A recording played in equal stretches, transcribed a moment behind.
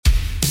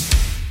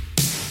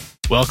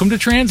Welcome to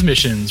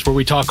TransMissions, where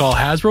we talk all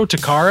Hasbro,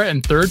 Takara,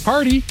 and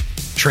third-party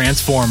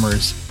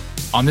Transformers.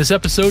 On this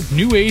episode,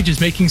 New Age is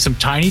making some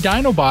tiny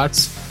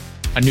Dinobots,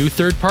 a new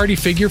third-party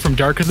figure from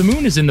Dark of the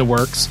Moon is in the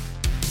works,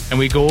 and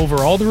we go over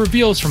all the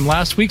reveals from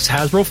last week's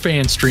Hasbro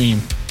Fanstream.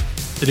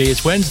 Today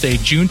is Wednesday,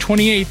 June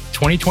 28th,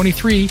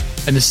 2023,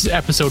 and this is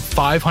episode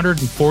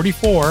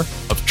 544 of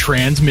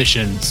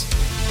TransMissions.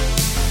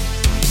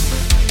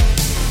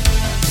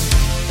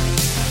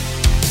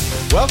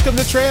 Welcome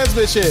to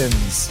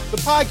TransMissions, the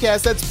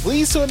podcast that's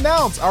pleased to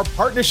announce our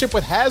partnership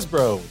with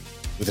Hasbro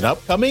with an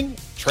upcoming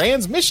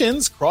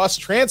TransMissions Cross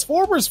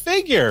Transformers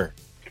figure.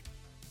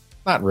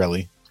 Not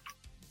really.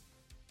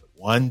 But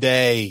one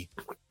day.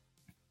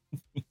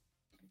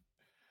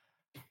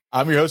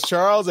 I'm your host,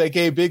 Charles,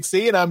 a.k.a. Big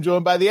C, and I'm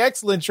joined by the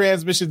excellent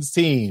TransMissions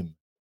team.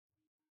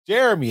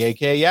 Jeremy,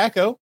 a.k.a.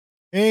 Yakko.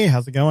 Hey,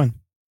 how's it going?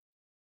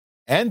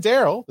 And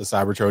Daryl, the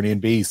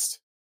Cybertronian Beast.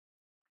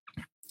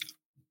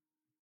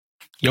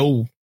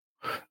 Yo.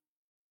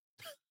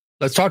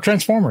 Let's talk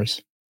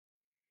Transformers.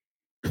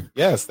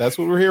 Yes, that's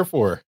what we're here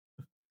for.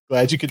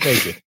 Glad you could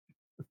make it.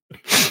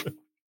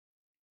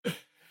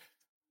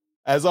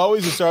 As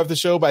always, we start off the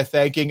show by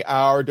thanking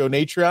our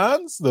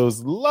Donatrons,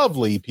 those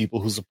lovely people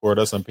who support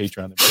us on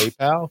Patreon and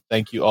PayPal.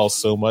 Thank you all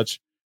so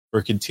much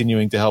for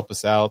continuing to help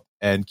us out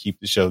and keep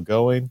the show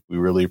going. We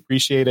really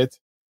appreciate it.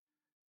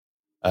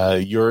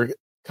 Your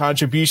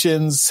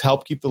contributions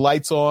help keep the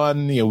lights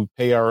on. We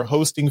pay our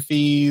hosting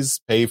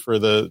fees, pay for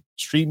the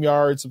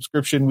StreamYard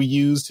subscription we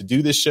use to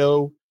do this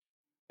show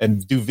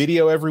and do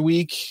video every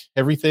week,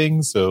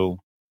 everything. So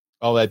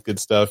all that good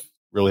stuff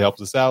really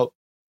helps us out.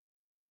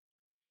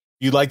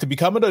 If you'd like to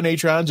become a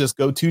Donatron, just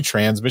go to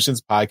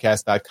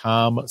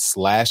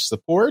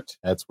transmissionspodcast.com/support.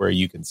 That's where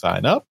you can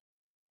sign up.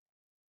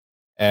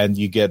 And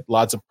you get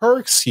lots of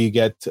perks. You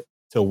get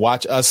to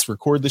watch us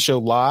record the show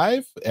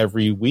live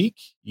every week.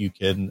 You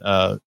can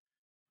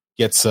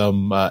get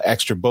some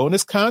extra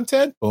bonus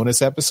content, bonus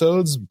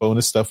episodes,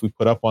 bonus stuff we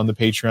put up on the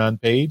Patreon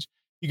page.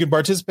 You can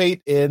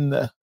participate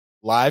in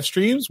live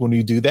streams when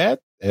we do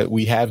that.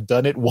 We have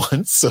done it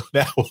once, so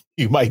now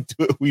we might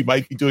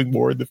be doing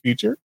more in the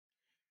future.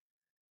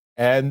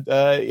 And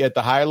at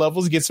the higher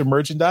levels, you get some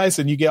merchandise,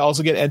 and you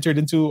also get entered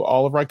into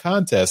all of our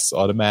contests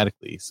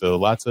automatically. So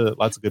lots of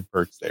good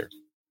perks there.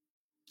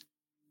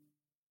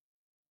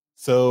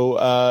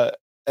 So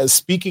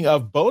speaking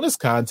of bonus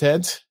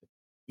content,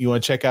 you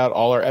want to check out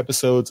all our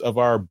episodes of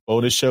our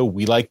bonus show,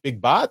 We Like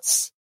Big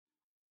Bots.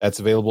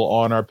 That's available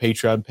on our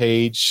Patreon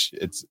page.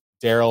 It's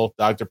Daryl,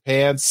 Dr.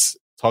 Pants,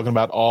 talking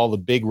about all the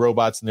big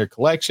robots in their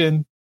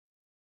collection.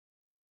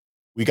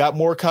 We got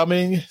more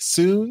coming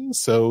soon.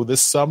 So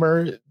this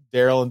summer,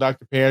 Daryl and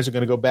Dr. Pants are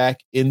going to go back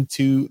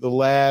into the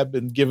lab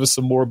and give us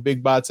some more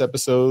Big Bots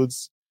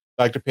episodes.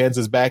 Dr. Pants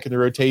is back in the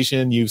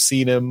rotation. You've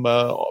seen him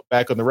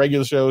back on the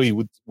regular show. He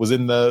was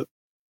in the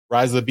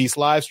Rise of the Beast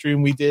live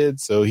stream we did,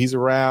 so he's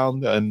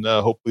around, and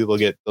hopefully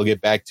they'll get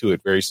back to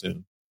it very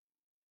soon.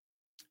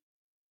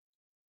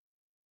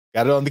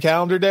 Got it on the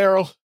calendar,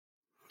 Daryl?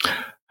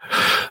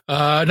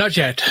 Not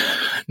yet,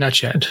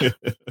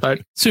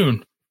 but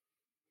soon.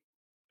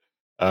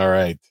 All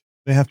right.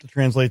 They have to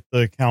translate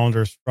the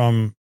calendars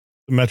from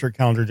the metric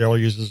calendar Daryl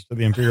uses to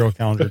the imperial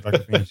calendar Dr.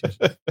 Pants uses.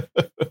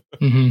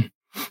 Mm-hmm.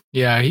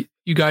 Yeah,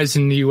 you guys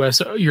in the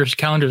U.S., your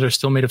calendars are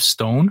still made of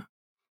stone,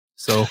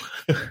 so.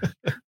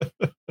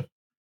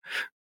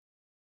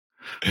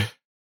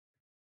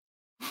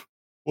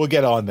 We'll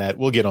get on that.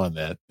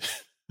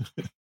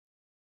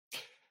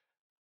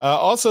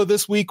 Also,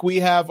 this week we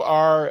have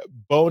our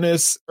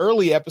bonus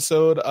early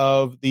episode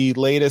of the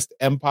latest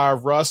Empire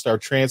of Rust, our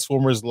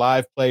Transformers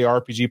live play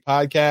RPG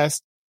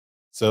podcast.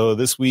 So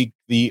this week,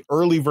 the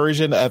early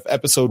version of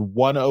episode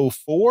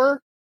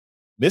 104,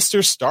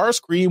 Mr.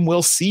 Starscream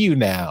Will See You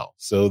Now.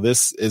 So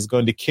this is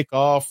going to kick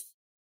off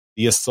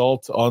the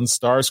assault on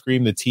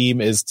Starscream. The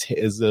team is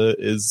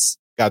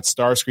got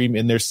Starscream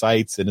in their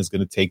sights and is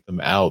going to take him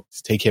out.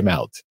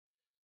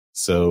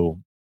 So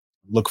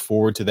look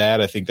forward to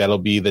that. I think that'll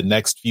be the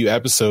next few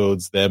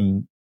episodes,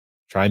 them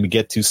trying to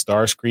get to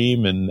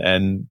Starscream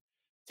and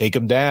take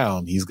him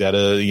down. He's got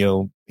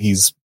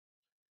he's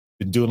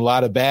been doing a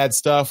lot of bad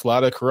stuff, a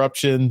lot of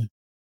corruption.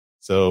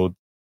 So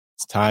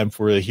it's time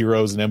for the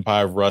heroes in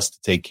Empire of Rust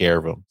to take care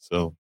of him.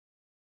 So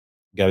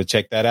you got to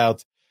check that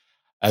out.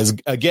 As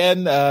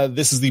again,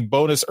 this is the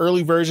bonus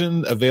early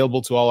version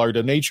available to all our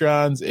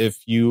Donatrons. If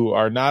you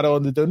are not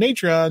on the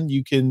Donatron,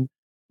 you can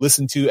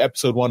listen to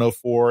episode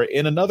 104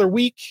 in another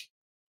week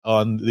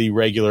on the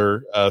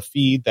regular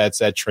feed.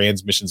 That's at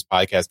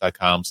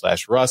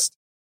transmissionspodcast.com/rust.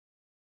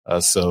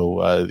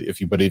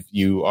 If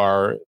you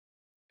are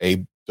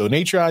a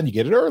Donatron, you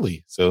get it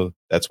early. So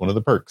that's one of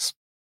the perks.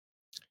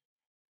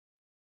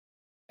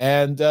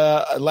 And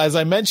as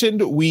I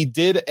mentioned,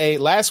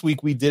 last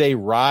week we did a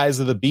Rise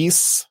of the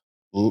Beasts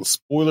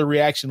spoiler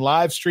reaction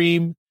live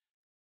stream.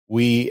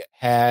 We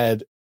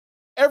had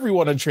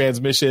everyone on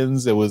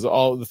Transmissions. It was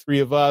all the three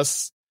of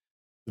us,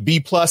 the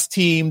B+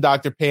 team,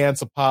 Dr.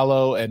 Pants,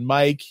 Apollo, and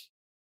Mike.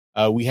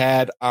 We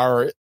had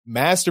our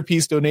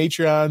Masterpiece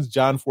Donatrons,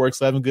 John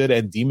 4X11 Good,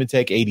 and Demon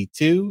Tech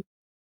 82.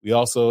 We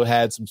also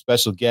had some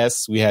special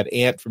guests. We had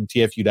Ant from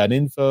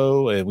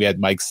TFU.info, and we had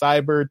Mike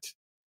Seibert.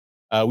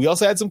 We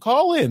also had some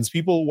call-ins.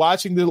 People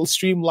watching the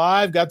stream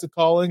live got to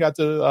call in.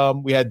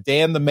 We had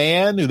Dan the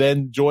Man, who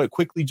then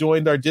quickly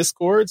joined our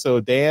Discord. So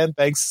Dan,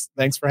 thanks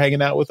for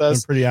hanging out with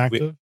us. Been pretty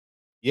active.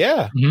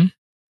 Mm-hmm.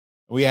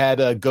 We had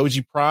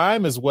Goji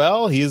Prime as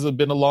well. He's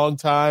been a long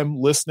time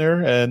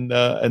listener and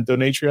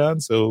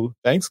Donatron. So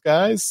thanks,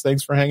 guys.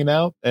 Thanks for hanging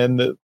out.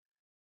 And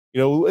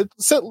it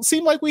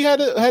seemed like we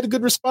had a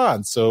good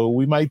response. So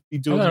we might be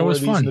doing more of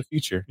these in the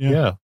future.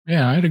 Yeah,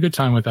 I had a good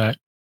time with that.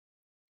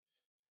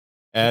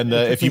 And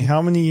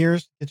how many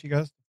years to get you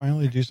guys to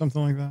finally do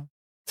something like that?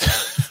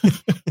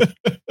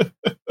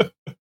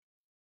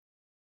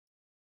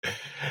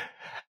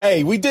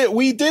 Hey, we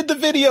did the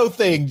video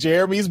thing,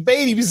 Jeremy's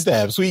baby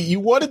steps. You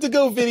wanted to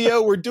go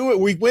video,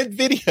 we went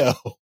video.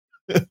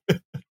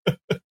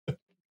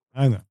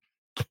 I know.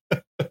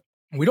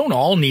 We don't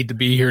all need to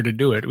be here to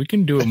do it. We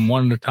can do them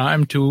one at a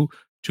time. Two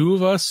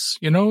of us,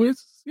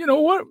 it's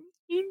what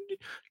you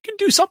can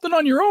do something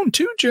on your own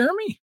too,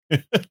 Jeremy.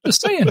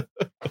 Just saying.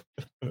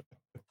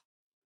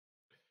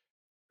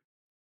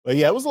 But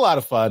yeah, it was a lot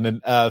of fun,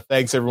 and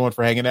thanks everyone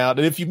for hanging out.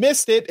 And if you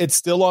missed it, it's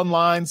still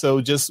online.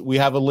 So we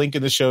have a link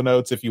in the show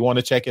notes if you want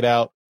to check it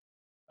out.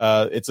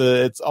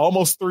 It's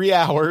almost 3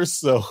 hours,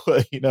 so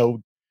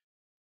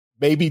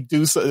maybe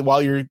do so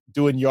while you're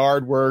doing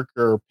yard work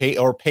or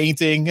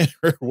painting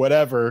or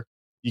whatever.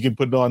 You can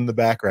put it on in the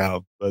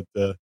background, but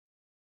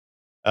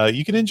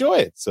you can enjoy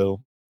it. So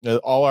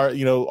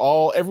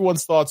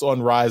everyone's thoughts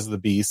on Rise of the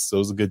Beast. So it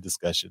was a good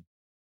discussion.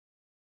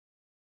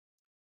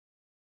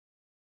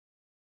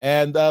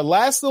 And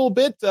last little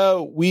bit,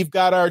 we've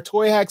got our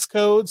Toy Hacks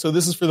code. So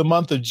this is for the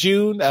month of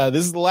June.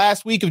 This is the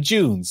last week of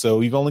June.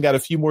 So you've only got a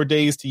few more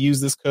days to use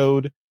this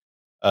code.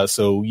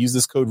 So use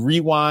this code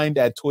REWIND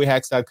at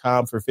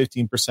toyhacks.com for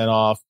 15%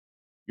 off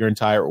your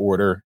entire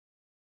order.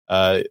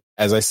 As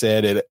I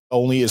said, it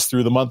only is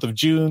through the month of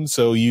June.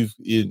 So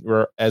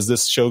as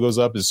this show goes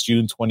up, it's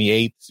June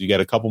 28th. So you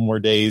got a couple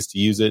more days to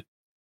use it.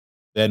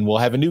 Then we'll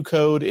have a new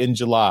code in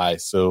July.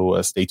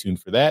 So stay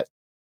tuned for that.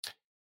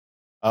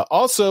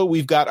 Also,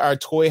 we've got our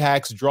Toy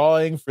Hacks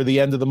drawing for the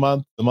end of the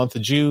month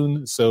of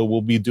June. So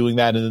we'll be doing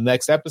that in the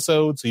next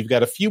episode. So you've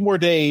got a few more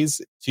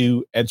days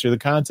to enter the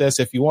contest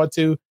if you want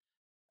to.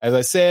 As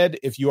I said,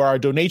 if you are a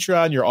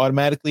Donatron, you're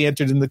automatically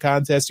entered in the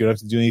contest. You don't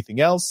have to do anything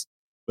else.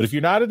 But if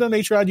you're not a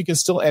Donatron, you can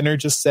still enter.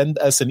 Just send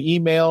us an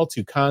email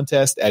to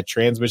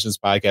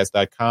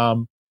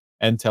contest@transmissionspodcast.com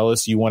and tell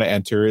us you want to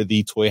enter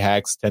the Toy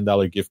Hacks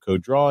 $10 gift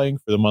code drawing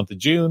for the month of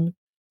June.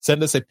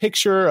 Send us a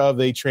picture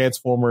of a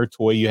Transformer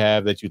toy you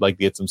have that you'd like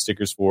to get some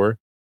stickers for.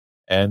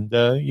 And,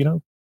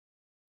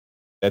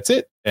 that's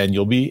it. And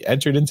you'll be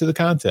entered into the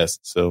contest.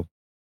 So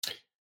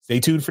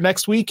stay tuned for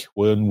next week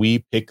when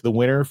we pick the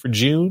winner for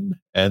June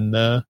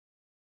and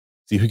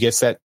see who gets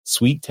that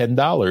sweet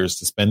 $10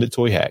 to spend at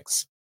Toy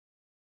Hacks.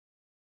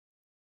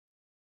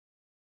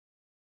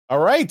 All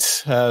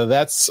right.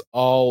 That's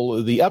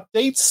all the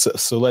updates.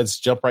 So let's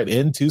jump right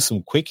into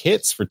some quick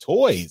hits for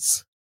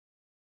toys.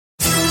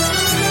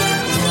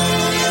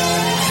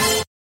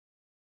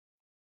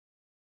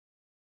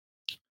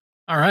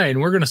 All right, and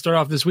we're going to start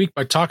off this week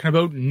by talking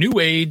about New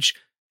Age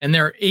and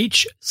their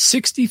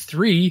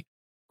H63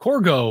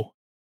 Corgo.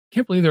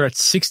 Can't believe they're at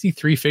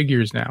 63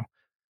 figures now.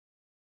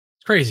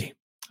 It's crazy.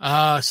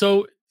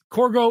 So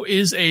Corgo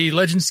is a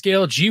Legend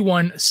Scale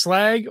G1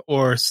 Slag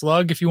or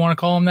Slug, if you want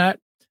to call them that.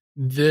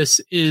 This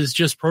is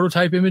just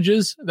prototype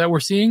images that we're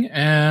seeing.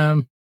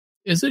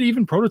 Is it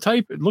even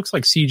prototype? It looks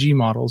like CG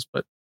models,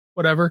 but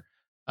whatever.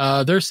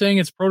 They're saying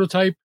it's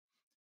prototype.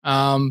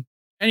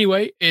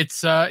 Anyway,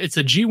 it's a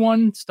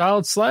G1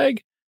 styled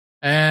slag,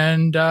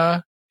 and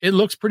it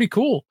looks pretty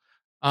cool.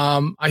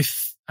 I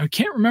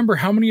can't remember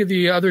how many of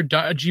the other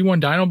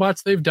G1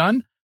 Dinobots they've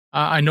done.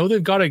 I know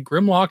they've got a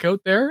Grimlock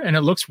out there, and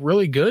it looks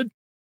really good.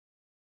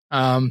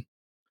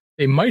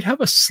 They might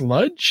have a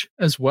Sludge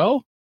as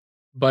well,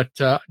 but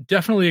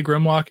definitely a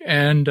Grimlock.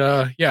 And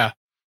yeah.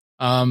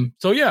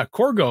 So yeah,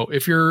 Corgo,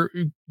 if you're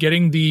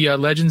getting the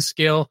Legend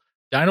Scale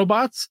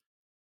Dinobots,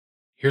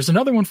 here's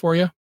another one for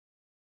you.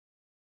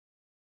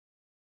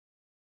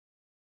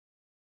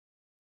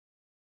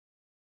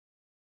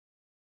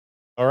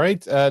 All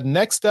right.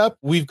 Next up,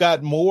 we've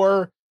got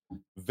more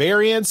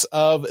variants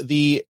of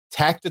the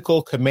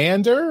Tactical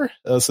Commander.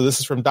 So this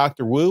is from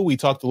Dr. Wu. We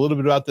talked a little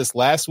bit about this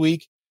last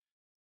week.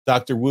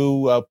 Dr.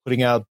 Wu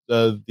putting out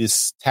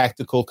this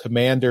Tactical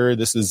Commander.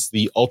 This is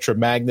the Ultra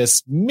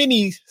Magnus,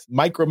 mini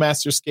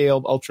Micromaster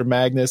scaled Ultra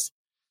Magnus.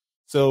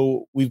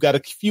 So we've got a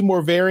few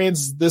more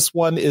variants. This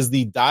one is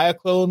the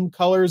Diaclone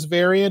Colors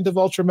variant of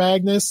Ultra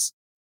Magnus,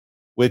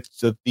 with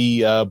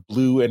the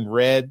blue and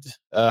red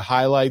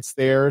highlights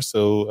there.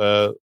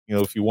 So,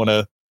 if you want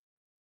to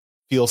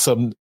feel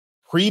some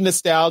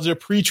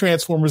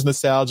pre-Transformers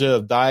nostalgia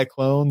of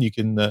Diaclone, you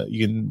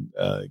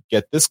can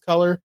get this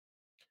color.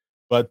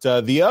 But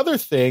the other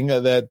thing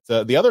that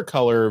the other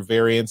color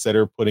variants that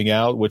are putting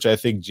out, which I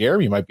think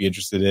Jeremy might be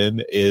interested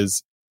in,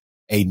 is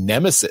a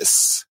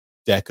Nemesis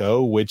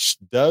deco, which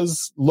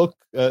does look,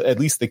 at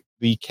least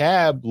the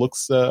cab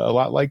looks a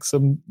lot like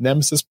some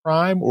Nemesis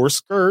Prime or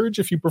Scourge,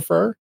 if you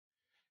prefer.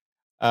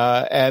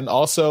 And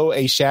also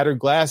a Shattered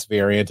Glass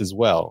variant as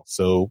well.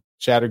 So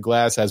Shattered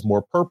Glass has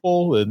more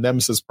purple. The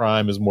Nemesis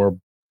Prime is more,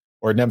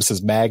 or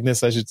Nemesis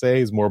Magnus, I should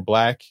say, is more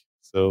black.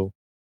 So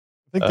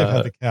I think they've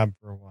had the cab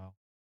for a while.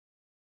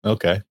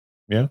 Okay.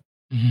 Yeah.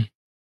 Mm-hmm.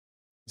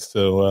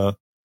 So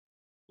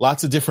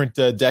lots of different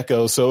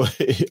deco. So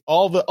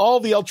all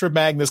the Ultra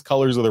Magnus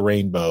colors of the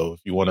rainbow,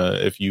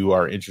 if you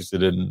are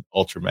interested in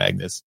Ultra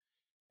Magnus,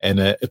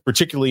 and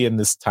particularly in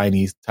this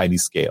tiny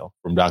scale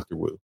from Dr.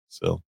 Wu.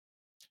 So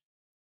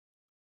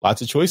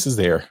lots of choices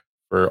there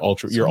for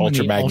your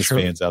Ultra Magnus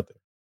fans out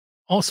there.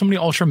 Oh, so many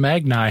Ultra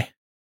Magni.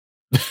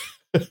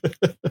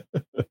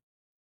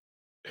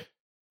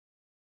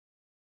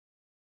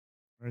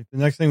 Right. The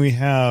next thing we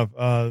have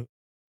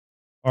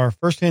are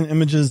firsthand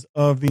images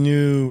of the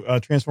new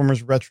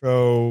Transformers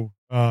retro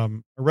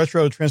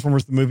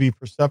Transformers the movie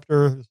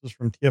Perceptor. This is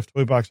from TF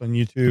Toybox on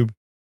YouTube,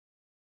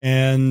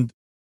 and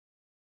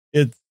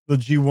it's the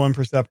G1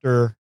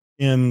 Perceptor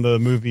in the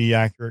movie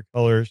accurate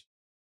colors.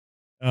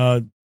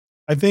 I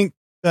think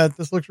that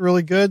this looks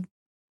really good.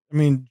 I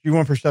mean,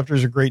 G1 Perceptor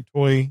is a great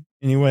toy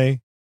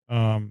anyway,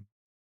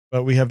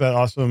 but we have that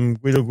awesome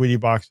Guido Guidi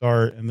box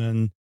art, and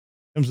then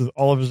comes with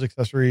all of his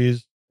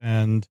accessories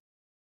and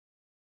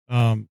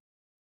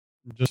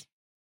just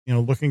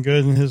looking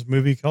good in his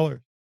movie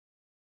colors.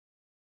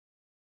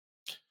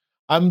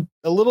 I'm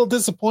a little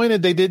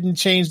disappointed they didn't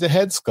change the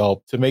head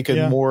sculpt to make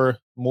a more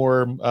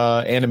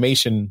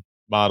animation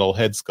model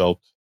head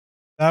sculpt.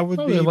 That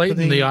would be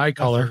lighten the eye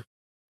color.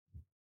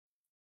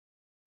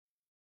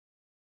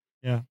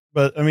 Yeah,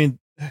 but I mean,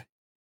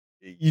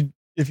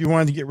 if you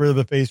wanted to get rid of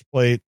the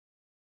faceplate,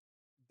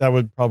 that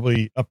would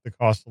probably up the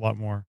cost a lot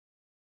more.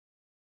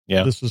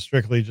 Yeah, this was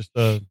strictly just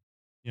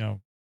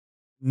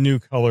new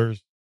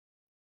colors.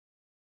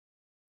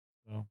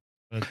 So,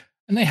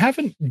 and they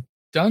haven't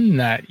done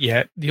that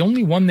yet. The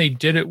only one they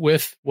did it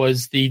with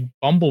was the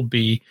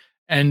Bumblebee,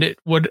 and it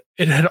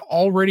had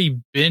already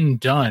been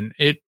done.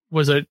 It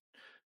was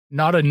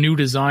not a new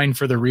design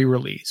for the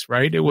re-release,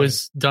 right? It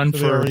was done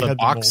for the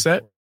box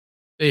set.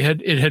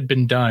 It had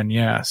been done,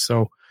 yeah.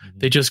 So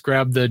they just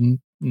grabbed the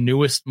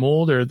newest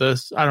mold or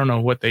I don't know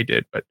what they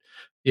did, but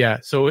yeah.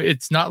 So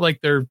it's not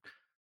like they're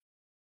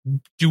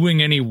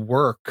doing any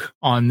work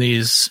on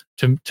these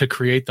to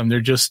create them. They're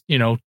just,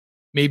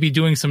 maybe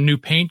doing some new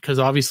paint, because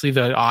obviously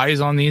the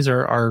eyes on these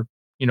are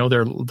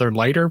they're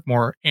lighter,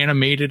 more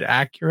animated,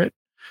 accurate.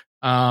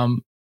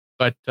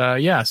 But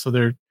so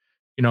they're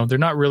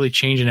not really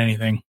changing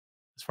anything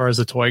as far as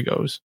the toy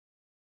goes.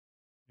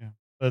 Yeah,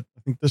 but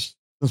I think since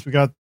we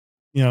got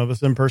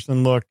this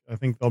in-person look, I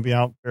think they'll be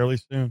out fairly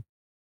soon.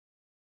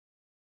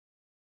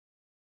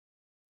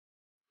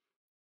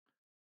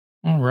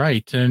 All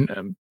right,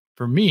 and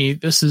for me,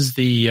 this is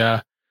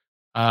the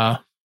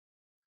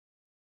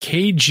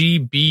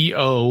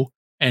KGBO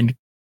and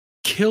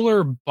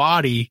Killer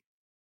Body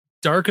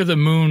Dark of the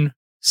Moon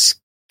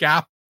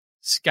scalpel.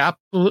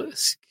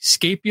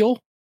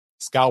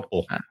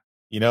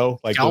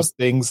 Like those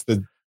things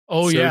the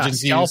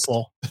surgeons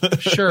scalpel.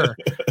 Sure.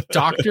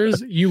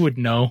 Doctors, you would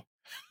know.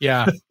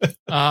 Yeah.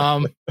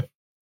 So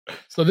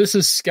this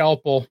is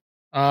Scalpel.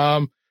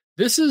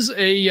 This is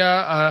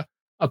a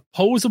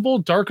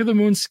posable Dark of the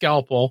Moon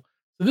scalpel.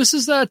 So this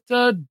is that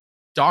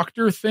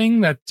doctor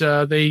thing that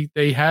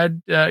they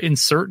had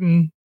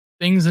inserting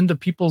things into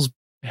people's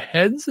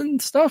heads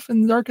and stuff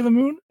in Dark of the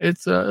Moon.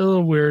 It's a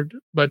little weird,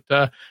 but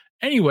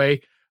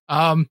anyway,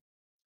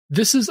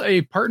 this is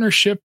a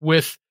partnership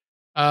with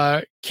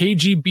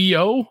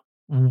KGBO,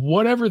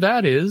 whatever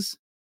that is.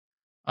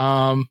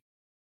 Do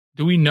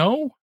we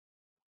know?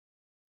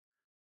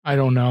 I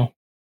don't know.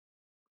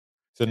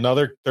 It's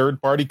another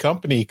third-party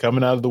company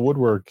coming out of the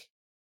woodwork,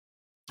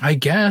 I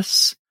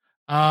guess.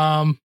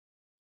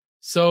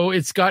 So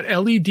it's got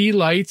LED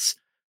lights.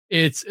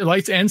 It's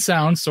lights and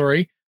sound.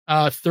 Sorry,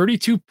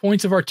 32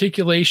 points of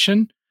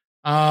articulation.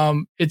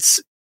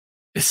 It's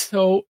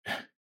got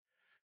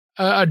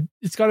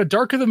a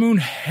Dark of the Moon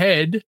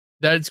head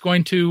that's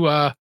going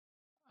to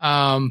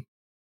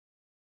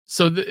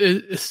so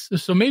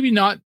maybe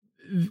not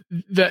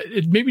that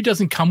it maybe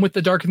doesn't come with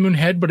the Dark of the Moon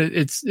head, but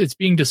it's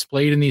being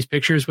displayed in these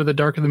pictures with a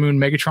Dark of the Moon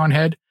Megatron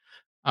head.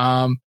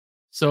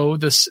 So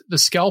the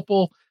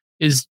scalpel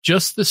is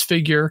just this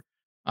figure.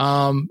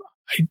 I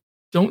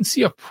don't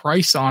see a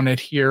price on it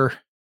here.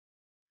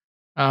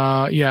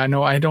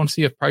 I don't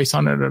see a price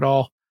on it at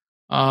all.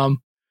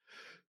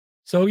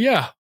 So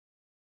yeah,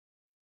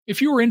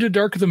 if you were into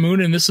Dark of the Moon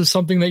and this is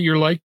something that you're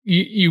like,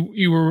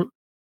 you were,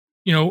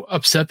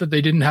 upset that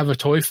they didn't have a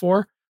toy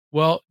for,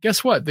 well,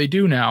 guess what? They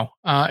do now.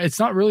 It's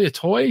not really a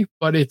toy,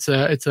 but it's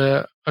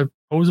a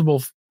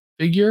posable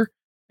figure,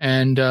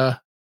 and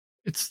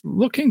it's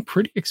looking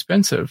pretty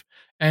expensive.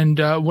 And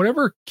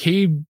whatever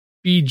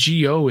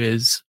KBGO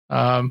is,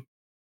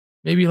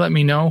 maybe let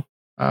me know.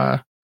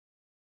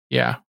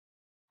 Yeah.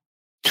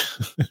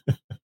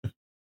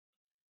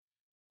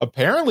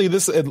 apparently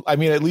this, I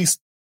mean, at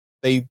least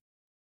it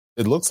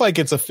looks like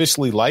it's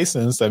officially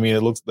licensed. I mean,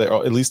 it looks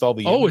at least all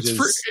the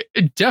images.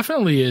 It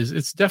definitely is.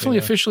 It's definitely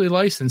officially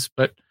licensed,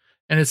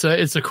 and it's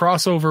a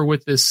crossover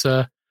with this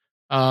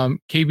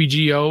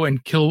KBGO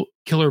and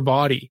Killer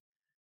Body.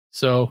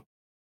 So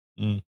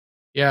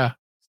yeah,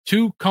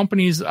 two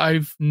companies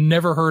I've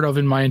never heard of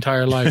in my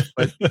entire life,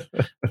 but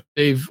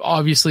they've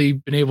obviously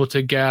been able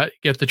to get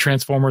the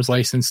Transformers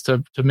license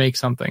to make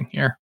something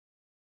here.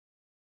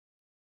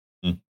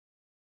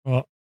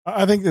 Well,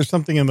 I think there's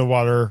something in the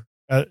water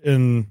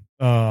in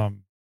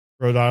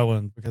Rhode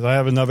Island, because I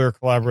have another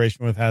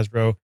collaboration with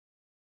Hasbro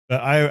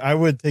that I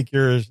would take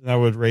yours and I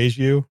would raise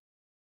you.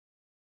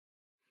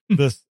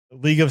 This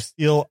League of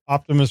Steel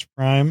Optimus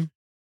Prime,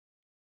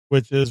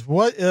 which is,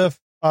 what if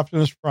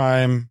Optimus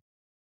Prime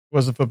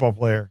was a football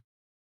player?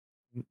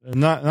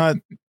 Not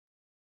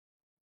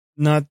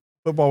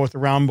football with the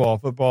round ball,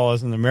 football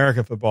as in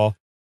America football.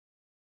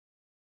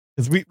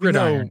 Because we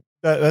know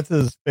that's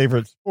his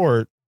favorite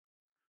sport.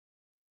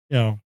 You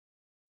know,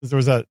 there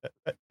was that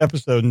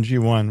episode in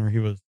G1 where he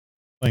was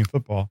playing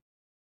football.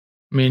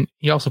 I mean,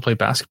 he also played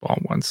basketball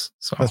once.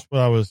 So that's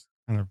what I was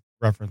kind of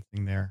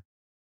referencing there.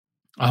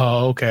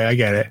 Oh, okay. I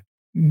get it.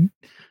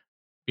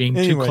 Being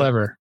too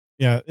clever.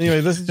 Yeah.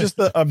 Anyway, this is just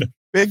a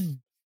big,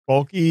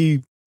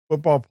 bulky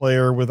football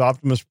player with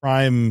Optimus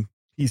Prime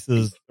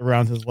pieces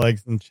around his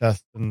legs and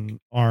chest and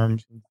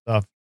arms and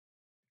stuff.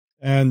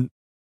 And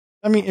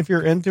I mean, if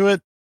you're into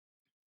it,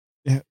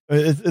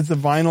 it's a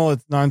vinyl.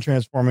 It's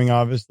non-transforming,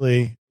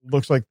 obviously.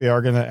 Looks like they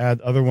are going to add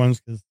other ones,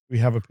 because we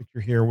have a picture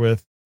here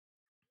with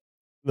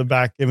the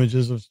back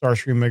images of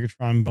Starscream,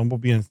 Megatron,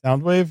 Bumblebee, and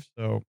Soundwave.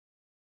 So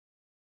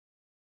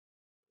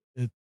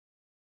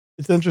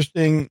it's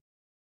interesting.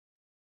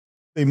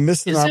 They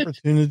missed an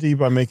opportunity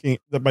by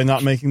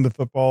not making the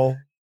football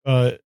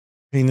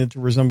painted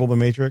to resemble the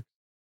Matrix.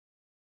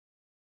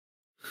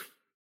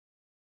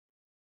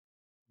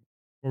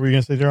 What were you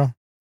going to say, Daryl?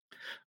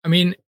 I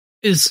mean,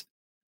 is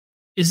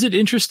it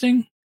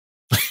interesting?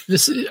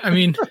 This, I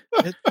mean,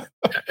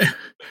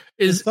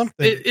 is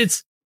something.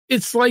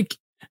 It's like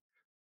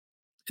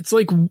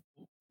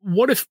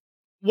what if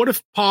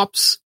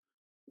Pops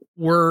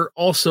were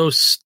also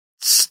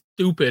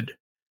stupid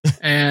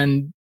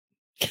and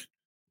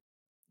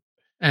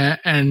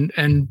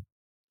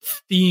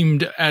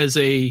themed as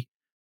a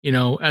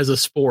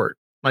sport?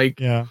 Like,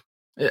 yeah.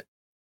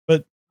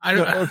 But I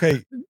don't.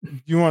 Okay,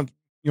 you want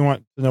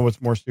to know what's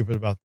more stupid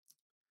about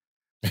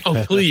this?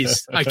 Oh,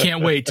 please! I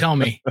can't wait. Tell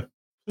me.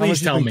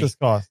 Please tell me. This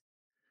cost?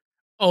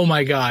 Oh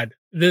my God!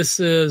 This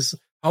is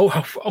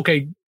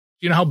okay.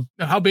 You know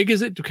how big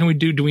is it?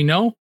 Do we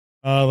know?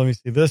 Let me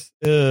see. This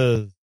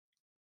is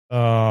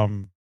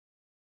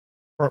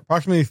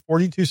approximately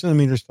 42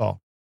 centimeters tall.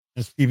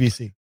 It's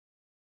PVC.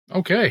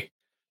 Okay,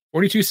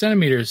 42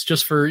 centimeters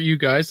just for you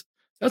guys.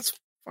 That's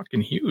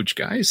fucking huge,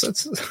 guys.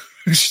 That's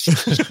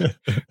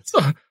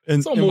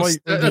it's almost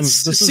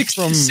that's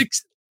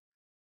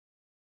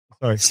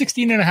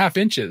 16 and a half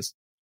inches.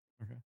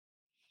 Okay.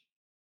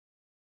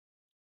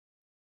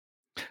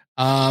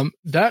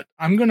 That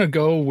I'm gonna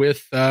go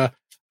with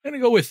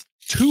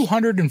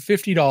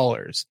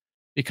 $250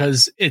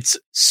 because it's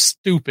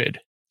stupid.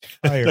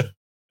 Higher.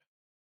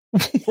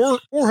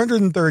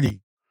 430.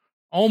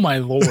 Oh my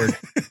Lord.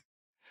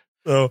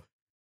 So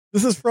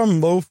this is from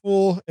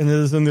Lowful, and it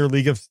is in their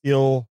League of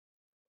Steel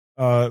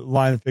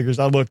line of figures.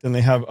 I looked, and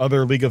they have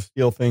other League of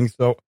Steel things.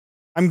 So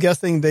I'm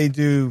guessing they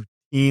do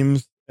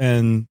teams,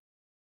 and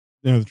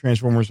the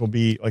Transformers will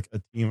be like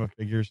a team of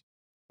figures.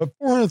 But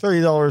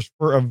 $430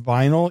 for a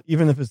vinyl,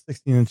 even if it's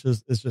 16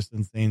 inches, is just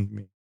insane to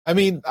me. I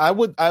mean, I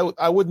wouldn't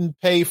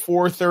pay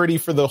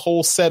 $430 for the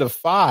whole set of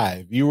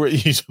 5. You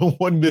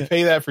wouldn't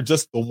pay that for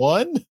just the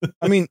one.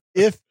 I mean,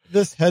 if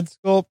this head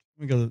sculpt,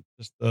 we go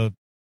just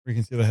we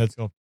can see the head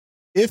sculpt.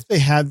 If they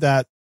had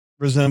that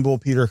resemble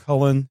Peter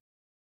Cullen,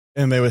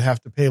 and they would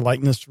have to pay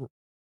likeness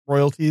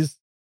royalties,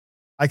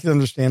 I could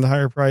understand a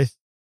higher price.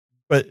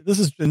 But this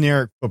is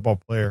generic football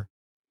player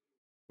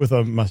with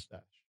a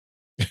mustache.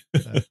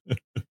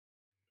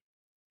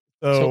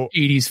 So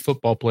 80s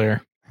football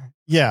player.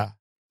 Yeah.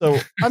 So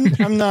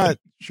I'm not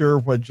sure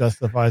what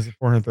justifies the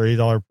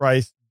 $430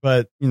 price,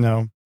 but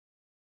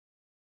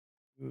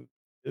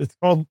it's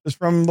from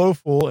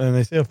Lowful, and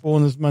they say a fool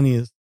and his money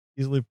is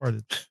easily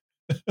parted.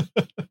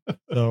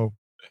 So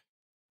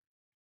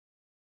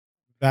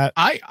that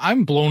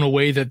I'm blown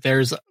away that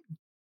there's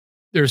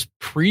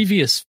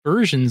previous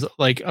versions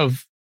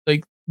of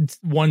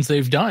ones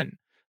they've done.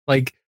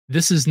 Like,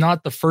 this is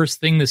not the first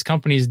thing this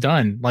company's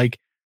done. Like,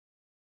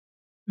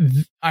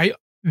 I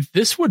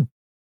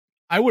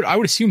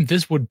would assume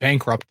this would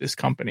bankrupt this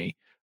company.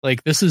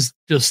 Like, this is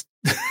just,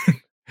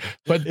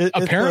 but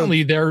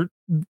apparently there's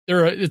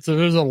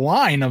a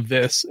line of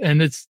this,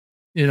 and it's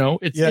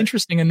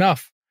interesting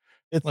enough.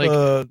 It's like,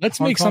 let's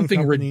make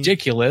something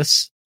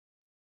ridiculous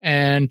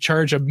and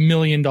charge $1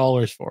 million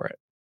for it.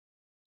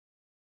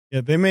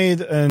 Yeah, they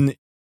made an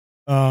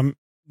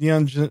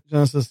Neon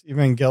Genesis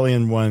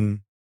Evangelion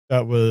one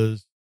that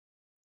was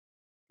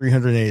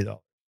 $380.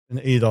 and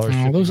 $80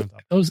 shipping those on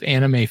top. those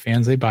anime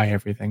fans, they buy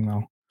everything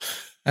though.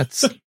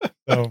 That's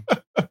So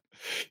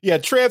Yeah,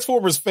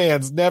 Transformers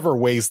fans never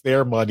waste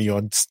their money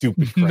on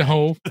stupid crap.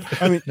 no.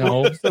 I mean,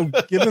 No. So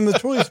given the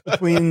choice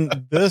between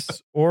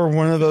this or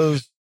one of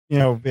those,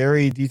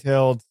 very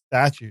detailed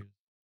statues,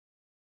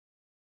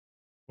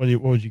 what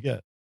would you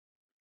get?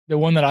 The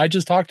one that I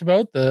just talked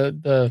about,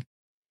 the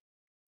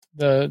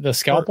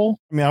scalpel.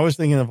 I mean, I was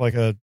thinking of like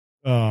a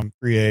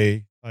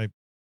 3A type.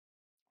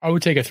 I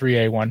would take a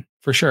 3A one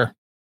for sure.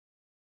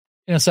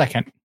 In a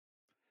second.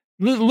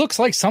 It looks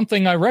like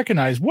something I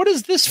recognize. What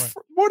is this? Right.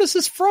 What is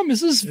this from?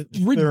 This is It's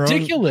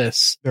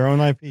ridiculous. Their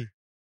own IP.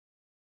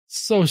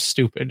 So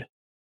stupid.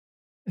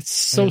 It's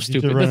so Yeah, DJ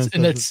stupid. Brennan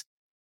That's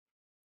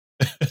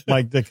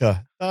Mike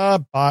Dicka.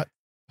 Bot.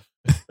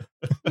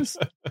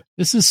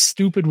 this is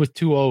stupid with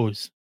 2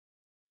 O's.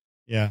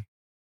 Yeah.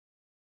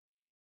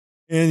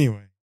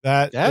 Anyway,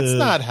 that's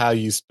not how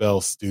you spell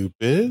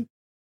stupid.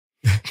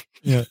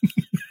 Yeah,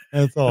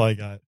 that's all I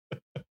got.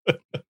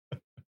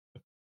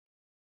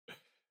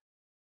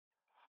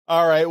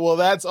 All right, well,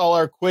 that's all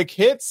our quick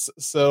hits.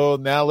 So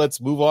now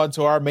let's move on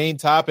to our main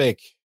topic.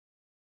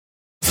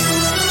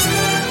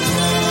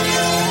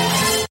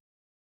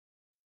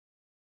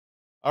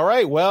 All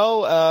right,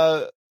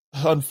 well,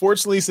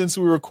 unfortunately, since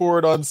we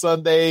record on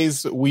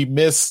Sundays, we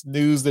miss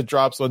news that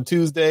drops on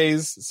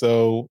Tuesdays.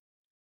 So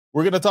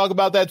we're going to talk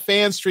about that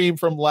fan stream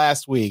from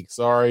last week.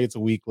 Sorry, it's a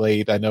week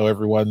late. I know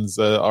everyone's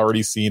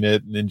already seen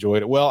it and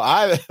enjoyed it. Well,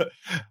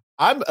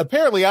 I'm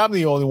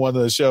the only one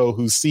on the show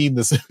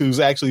who's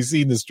actually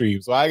seen the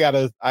stream. So I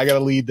gotta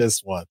lead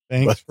this one.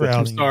 Thanks for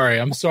I'm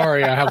outing.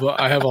 sorry. I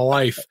have a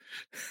life.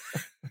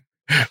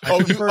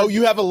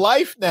 You have a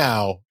life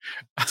now.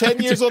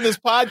 10 years on this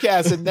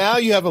podcast, and now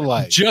you have a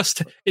life.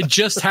 It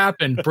just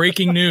happened.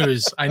 Breaking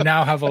news. I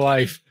now have a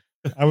life.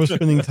 I was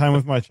spending time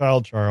with my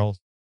child, Charles.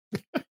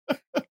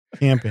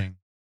 Camping.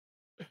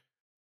 Well,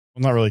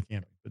 not really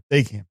camping, but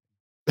day camping.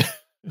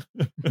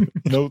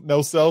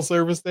 No cell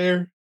service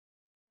there.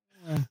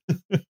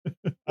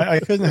 I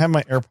couldn't have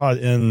my AirPod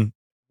in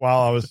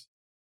while I was,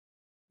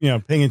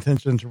 paying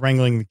attention to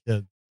wrangling the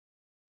kids.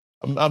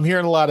 I'm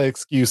hearing a lot of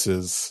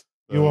excuses.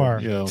 You are.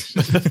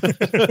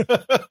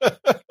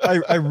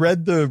 I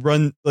read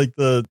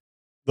the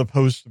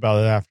post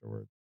about it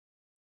afterwards.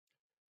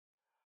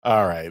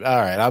 All right.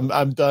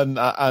 I'm done.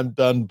 I'm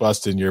done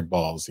busting your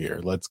balls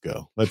here. Let's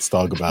go. Let's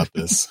talk about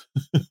this.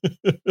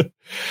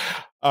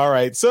 All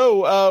right.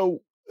 So,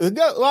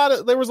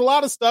 there was a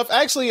lot of stuff.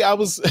 Actually,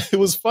 it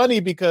was funny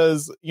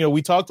because,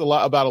 we talked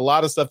about a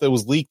lot of stuff that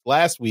was leaked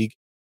last week.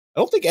 I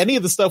don't think any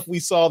of the stuff we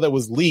saw that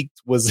was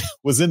leaked was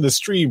in the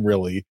stream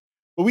really,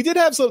 but we did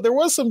have there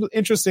was some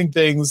interesting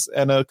things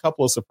and a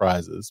couple of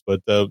surprises,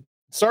 but,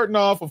 starting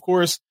off, of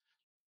course,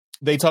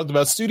 they talked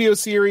about studio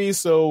series.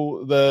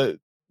 So the,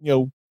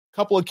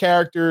 couple of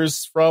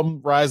characters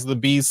from Rise of the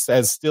Beasts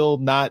has still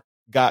not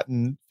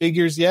gotten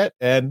figures yet.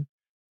 And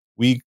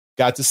we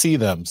got to see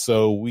them.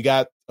 So we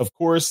got, of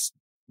course,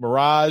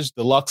 Mirage,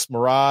 Deluxe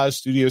Mirage,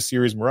 Studio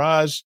Series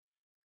Mirage.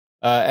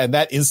 And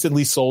that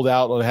instantly sold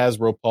out on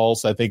Hasbro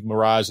Pulse. I think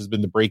Mirage has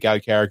been the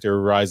breakout character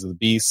of Rise of the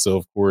Beast. So,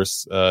 of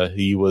course,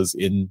 he was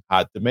in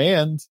hot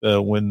demand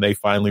when they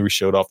finally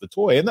showed off the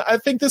toy. And I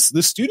think this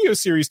Studio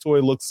Series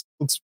toy looks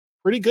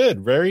pretty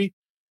good. Very,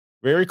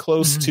 very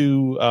close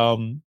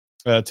to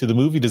the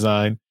movie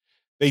design.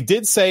 They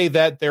did say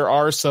that there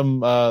are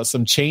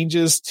some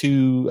changes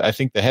to, I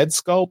think, the head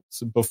sculpt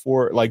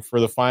before, like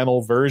for the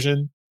final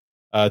version,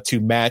 to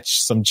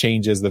match some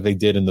changes that they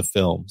did in the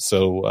film.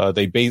 So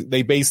they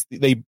base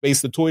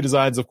the toy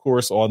designs, of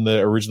course, on the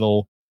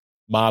original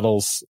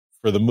models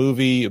for the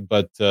movie,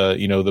 but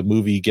the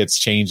movie gets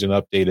changed and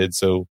updated,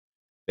 so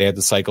they had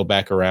to cycle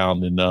back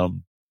around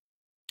and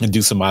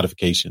do some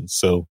modifications.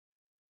 So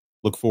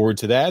look forward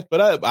to that.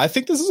 But I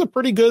think this is a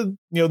pretty good.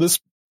 This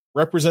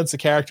represents the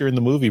character in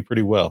the movie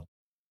pretty well.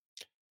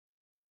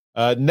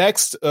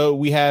 Next,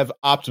 we have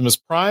Optimus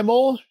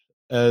Primal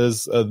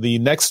as the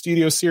next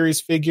Studio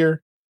Series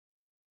figure.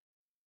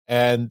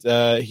 And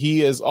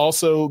he is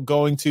also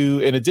going to,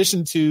 in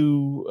addition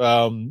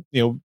to,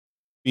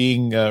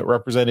 being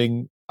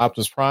representing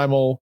Optimus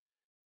Primal,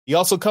 he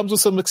also comes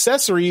with some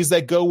accessories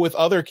that go with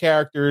other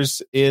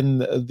characters in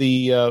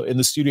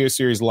the Studio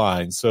Series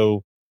line.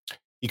 So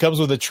he comes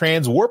with a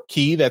trans warp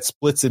key that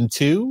splits in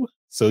two.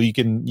 So you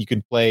can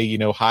play,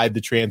 hide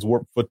the trans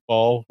warp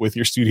football with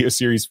your Studio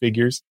Series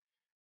figures.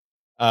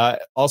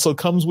 Also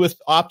comes with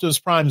Optimus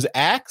Prime's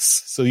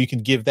axe, so you can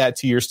give that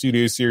to your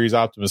Studio Series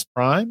Optimus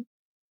Prime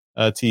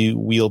to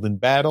wield in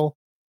battle.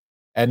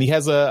 And he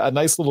has a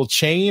nice little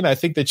chain. I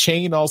think the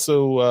chain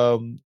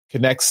also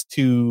connects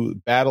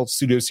to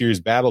Studio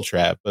Series Battle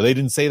Trap, but they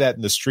didn't say that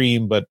in the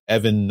stream. But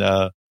Evan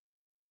kind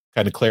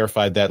of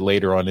clarified that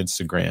later on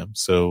Instagram.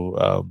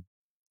 So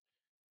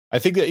I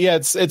think that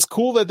it's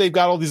cool that they've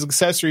got all these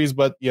accessories,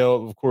 but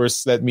of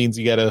course that means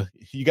you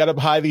gotta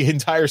buy the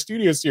entire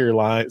Studio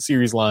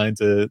Series line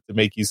to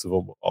make use of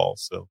them all.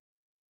 So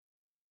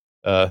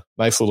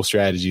nice little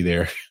strategy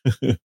there.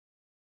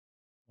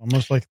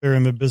 Almost like they're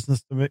in the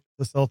business to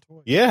sell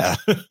toys. Yeah.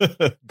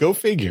 Go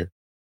figure.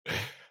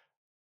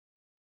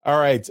 All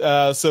right.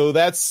 So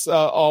that's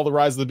all the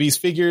Rise of the Beast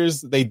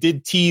figures. They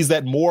did tease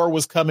that more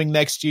was coming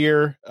next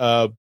year,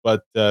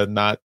 but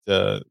they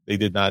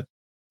did not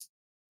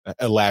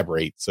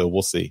elaborate. So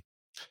we'll see.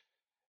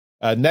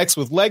 Next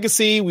with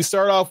Legacy, we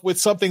start off with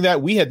something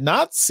that we had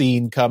not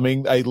seen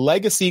coming, a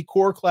Legacy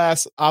Core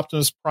Class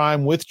Optimus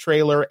Prime with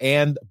trailer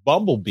and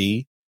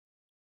Bumblebee.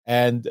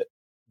 And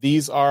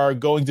these are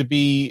going to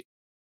be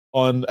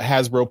on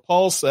Hasbro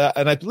Pulse,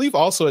 and I believe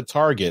also at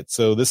Target.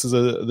 So this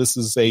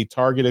is a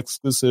Target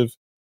exclusive,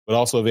 but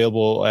also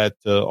available at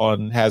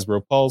on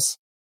Hasbro Pulse.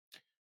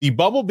 The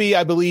Bumblebee,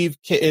 I believe,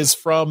 is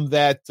from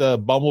that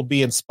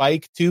Bumblebee and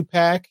Spike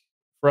 2-pack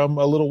from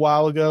a little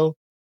while ago.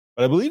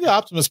 But I believe the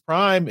Optimus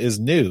Prime is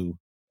new.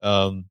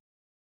 And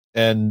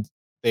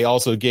they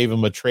also gave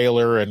him a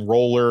trailer and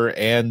roller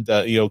and,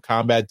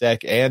 combat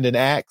deck and an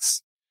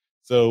axe.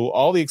 So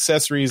all the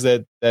accessories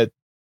that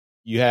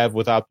you have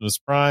with Optimus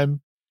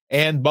Prime,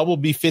 and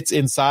Bumblebee fits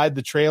inside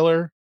the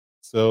trailer.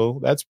 So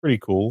that's pretty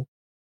cool.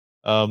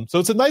 So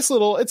it's a nice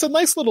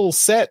little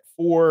set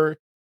for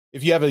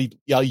if you have a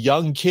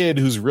young kid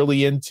who's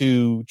really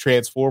into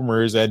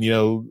Transformers, and,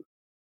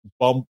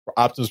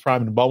 Optimus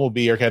Prime and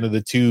Bumblebee are kind of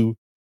the two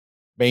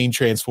main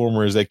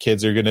Transformers that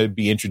kids are going to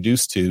be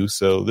introduced to.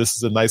 So this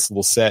is a nice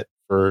little set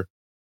for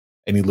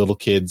any little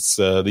kids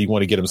that you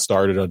want to get them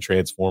started on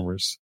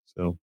Transformers.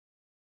 So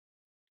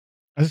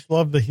I just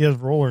love that he has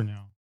roller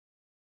now.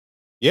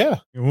 Yeah.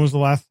 When was the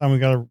last time we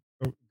got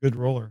a good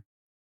roller?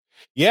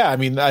 Yeah, I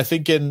mean, I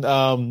think in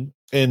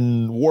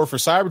War for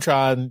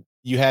Cybertron,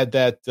 you had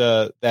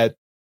the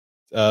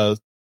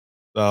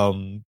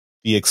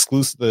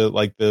exclusive,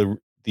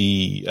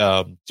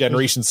 the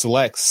Generation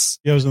Selects.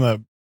 Yeah, it was in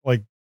that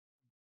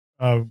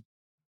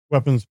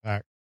weapons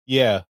pack.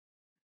 Yeah.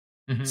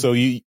 Mm-hmm. So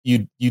you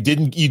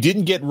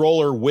didn't get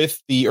roller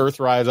with the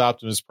Earthrise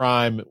Optimus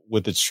Prime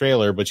with its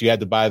trailer, but you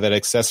had to buy that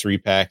accessory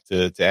pack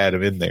to add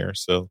him in there.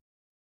 So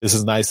this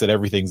is nice that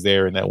everything's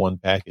there in that one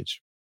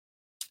package.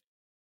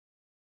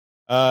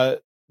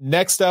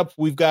 Next up,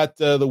 we've got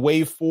the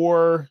Wave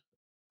 4.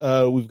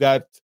 We've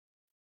got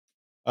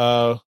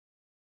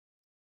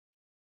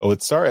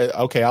it started.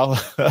 Okay, I'll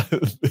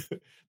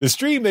the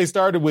stream they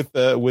started with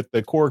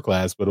the core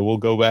class, but we'll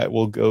go back.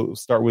 We'll go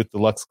start with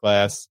deluxe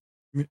class.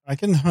 I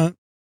can hunt.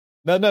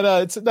 No.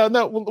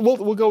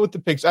 We'll go with the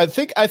picture. I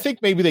think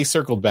maybe they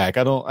circled back.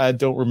 I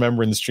don't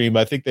remember in the stream.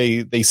 I think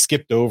they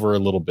skipped over a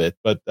little bit,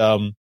 but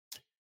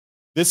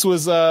this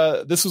was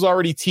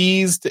already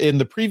teased in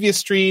the previous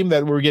stream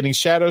that we're getting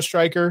Shadow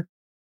Striker,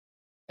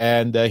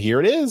 and here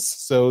it is.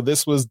 So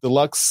this was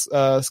deluxe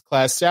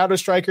class Shadow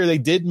Striker. They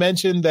did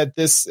mention that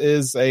this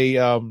is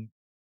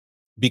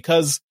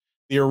because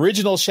the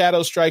original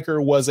Shadow Striker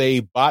was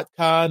a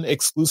BotCon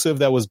exclusive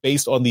that was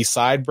based on the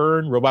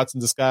Sideburn Robots in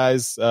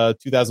Disguise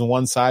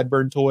 2001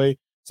 Sideburn toy.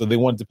 So they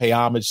wanted to pay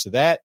homage to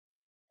that.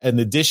 In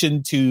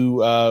addition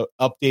to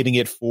updating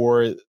it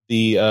for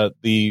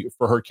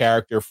for her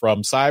character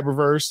from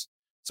Cyberverse.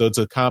 So it's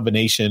a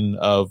combination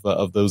of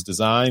those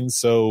designs.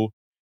 So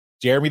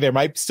Jeremy, there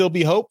might still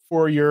be hope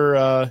for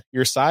your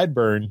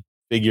Sideburn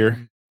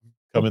figure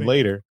coming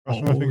later.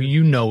 Oh,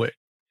 you know it.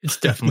 It's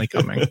definitely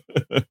coming.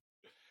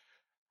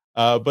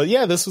 But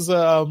yeah, this was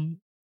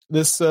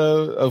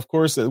of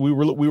course we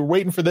were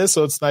waiting for this,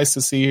 so it's nice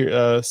to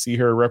see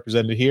her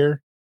represented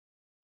here.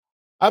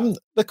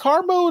 The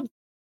car mode,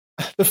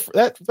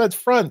 that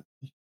front,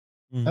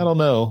 I don't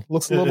know,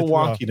 looks a little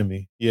wonky to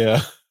me.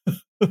 Yeah,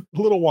 a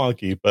little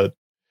wonky, but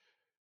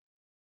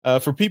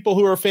for people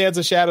who are fans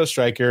of Shadow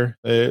Striker,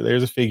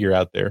 there's a figure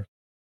out there.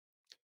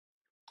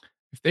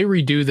 If they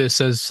redo this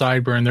as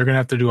Sideburn, they're gonna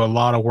have to do a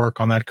lot of work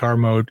on that car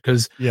mode,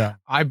 because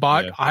I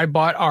bought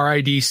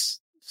RID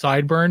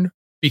Sideburn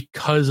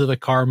because of the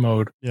car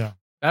mode. Yeah,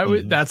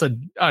 that's a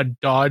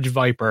Dodge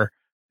Viper,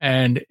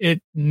 and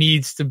it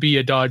needs to be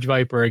a Dodge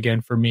Viper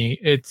again for me.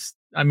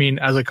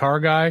 As a car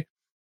guy,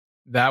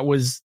 that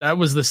was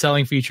the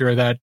selling feature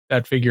of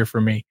that figure for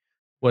me.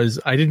 Was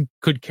I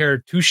could care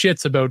two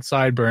shits about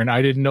Sideburn.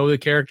 I didn't know the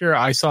character.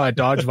 I saw a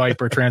Dodge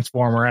Viper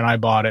Transformer and I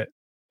bought it.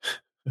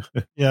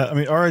 Yeah, I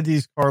mean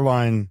RID's car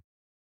line,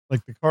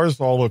 like the cars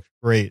all look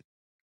great.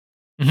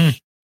 Mm-hmm.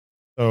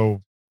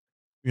 So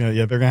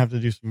they're gonna have to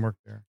do some work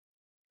there.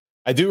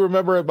 I do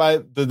remember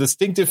the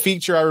distinctive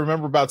feature I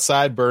remember about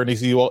Sideburn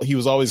is he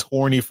was always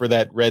horny for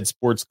that red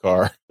sports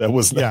car. The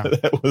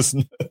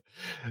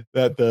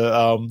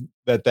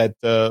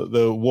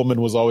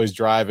woman was always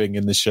driving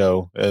in the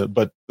show,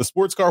 but the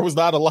sports car was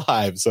not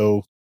alive.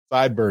 So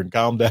Sideburn,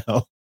 calm down.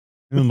 And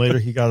then later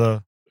he got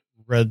a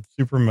red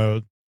super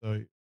mode.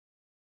 So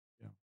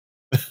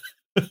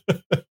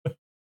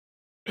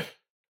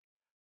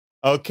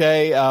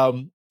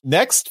okay.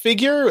 Next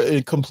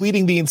figure,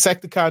 completing the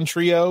Insecticon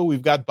trio,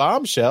 we've got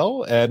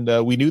Bombshell,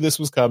 and we knew this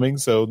was coming,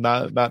 so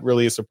not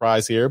really a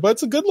surprise here, but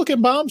it's a good-looking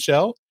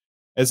Bombshell.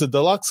 It's a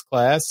deluxe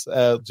class,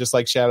 just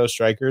like Shadow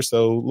Striker,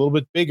 so a little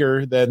bit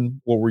bigger than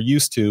what we're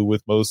used to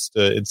with most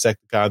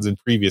Insecticons in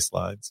previous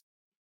lines.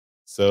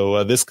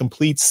 So this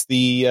completes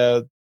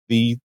the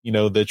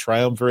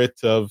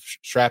triumvirate of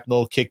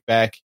Shrapnel,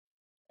 Kickback,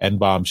 and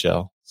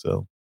Bombshell.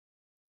 So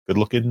good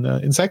looking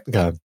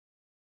Insecticon.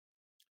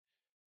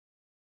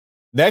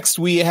 Next,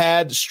 we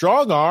had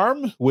Strong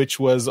Arm, which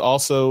was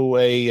also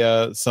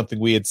a something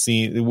we had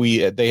seen.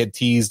 They had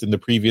teased in the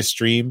previous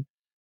stream.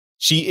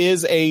 She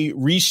is a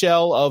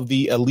reshell of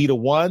the Alita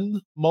 1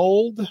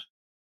 mold,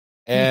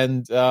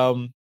 and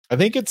I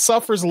think it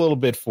suffers a little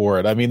bit for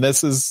it. I mean,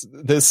 this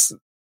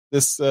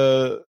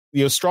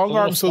Strong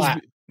Arm.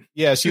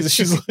 Yeah,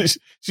 she's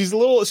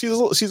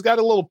got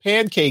a little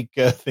pancake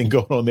thing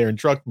going on there in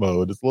truck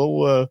mode. It's a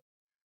little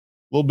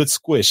bit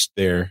squished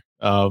there.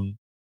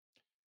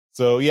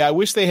 So yeah, I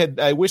wish they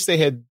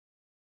had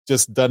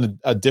just done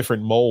a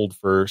different mold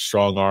for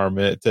Strong Arm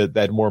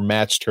that more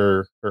matched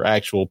her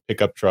actual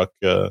pickup truck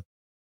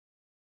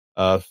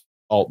alt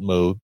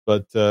mode.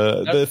 But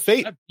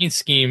the paint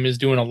scheme is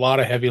doing a lot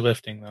of heavy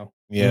lifting, though.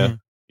 Yeah,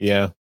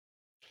 yeah.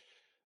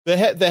 The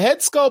head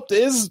sculpt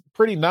is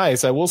pretty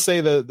nice. I will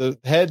say the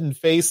head and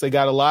face, they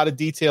got a lot of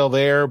detail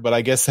there, but I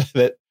guess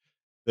that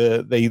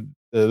the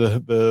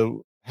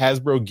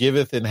Hasbro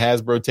giveth and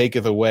Hasbro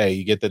taketh away.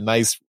 You get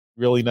the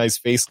really nice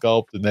face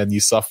sculpt, and then you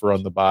suffer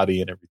on the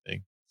body and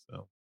everything.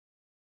 So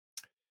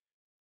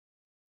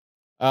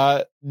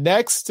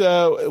next,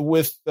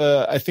 with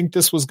I think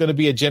this was going to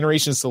be a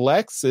Generation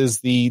Selects, is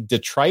the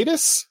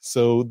Detritus.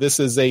 So this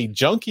is a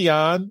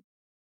Junkion,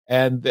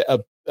 and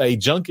a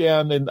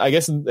Junkion, and I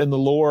guess in the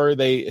lore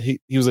he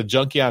was a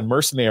Junkion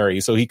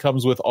mercenary, so he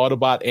comes with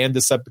Autobot and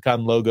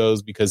Decepticon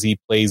logos because he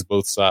plays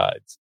both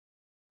sides.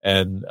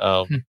 And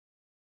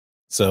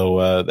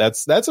so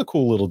that's a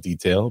cool little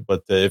detail.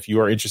 But if you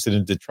are interested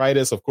in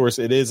Detritus, of course,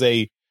 it is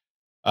a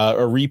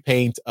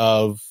repaint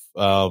of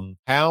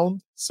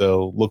Hound,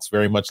 so looks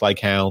very much like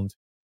Hound.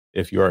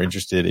 If you are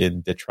interested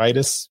in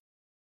Detritus,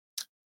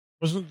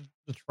 wasn't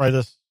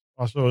Detritus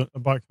also a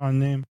BotCon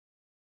name?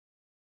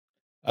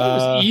 It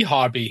was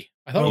eHobby.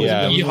 I thought it was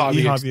an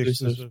eHobby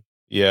exclusive.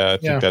 Yeah, I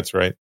think that's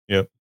right.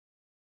 Yep.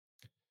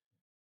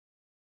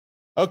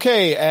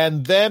 Okay,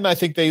 and then I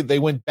think they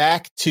went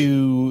back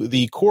to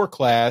the core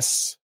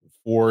class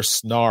for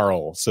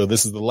Snarl. So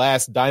this is the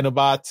last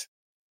Dinobot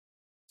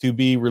to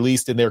be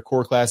released in their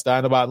core class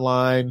Dinobot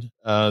line.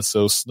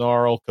 So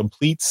Snarl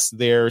completes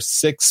their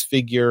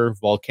 6-figure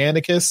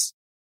Volcanicus.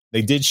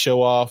 They did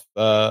show off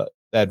that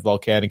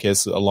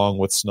Volcanicus along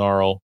with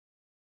Snarl,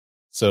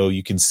 so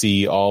you can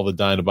see all the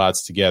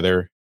Dinobots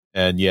together.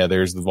 And yeah,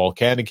 there's the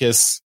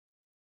Volcanicus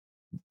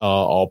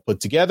all put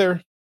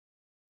together.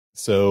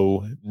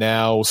 So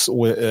now,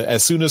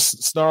 as soon as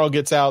Snarl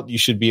gets out, you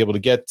should be able to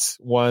get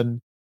your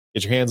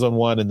hands on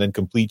one, and then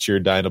complete your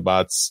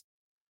Dinobots.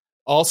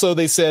 Also,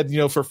 they said,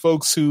 for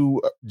folks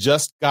who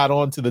just got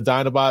onto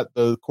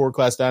the core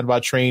class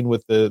Dinobot train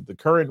with the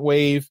current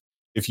wave,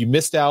 if you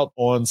missed out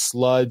on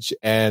Sludge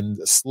and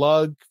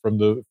Slug from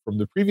the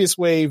previous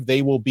wave,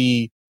 they will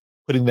be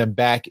putting them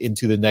back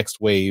into the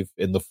next wave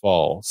in the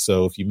fall.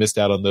 So if you missed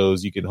out on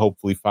those, you can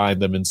hopefully find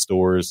them in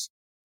stores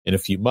in a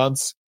few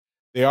months.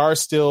 They are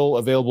still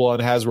available on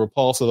Hasbro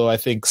Pulse, although I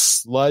think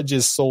Sludge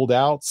is sold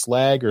out.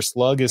 Slag or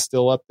Slug is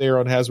still up there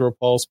on Hasbro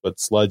Pulse, but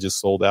Sludge is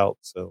sold out.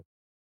 So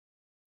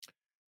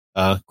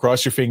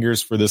cross your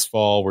fingers for this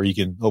fall where you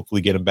can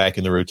hopefully get them back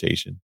in the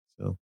rotation.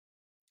 So.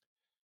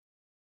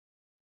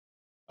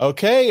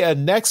 Okay,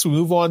 and next we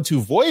move on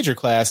to Voyager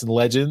class and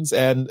Legends,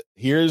 and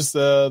here's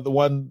the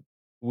one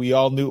we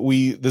all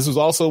knew. This was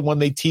also one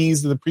they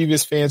teased in the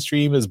previous fan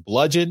stream, is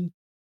Bludgeon,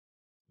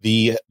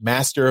 the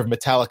Master of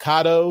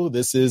Metallicado.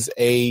 This is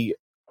a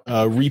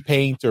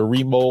repaint or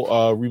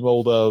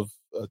remold of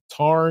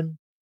Tarn.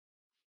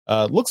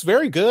 Looks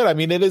very good. I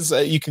mean, it is.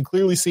 You can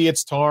clearly see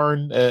it's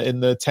Tarn in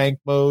the tank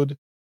mode,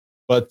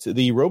 but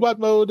the robot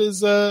mode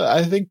is.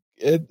 I think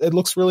it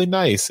looks really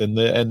nice, and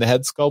the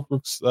head sculpt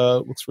looks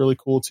really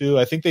cool too.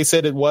 I think they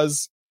said it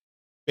was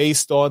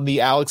based on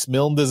the Alex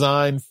Milne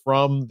design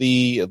from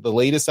the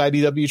latest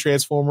IDW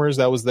Transformers.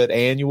 That was that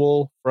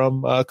annual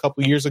from a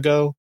couple years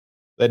ago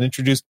that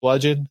introduced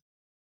Bludgeon.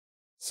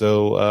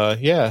 So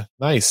yeah,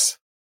 nice,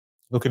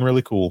 looking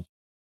really cool.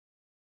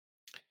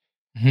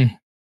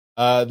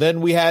 Mm-hmm.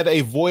 Then we had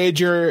a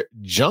Voyager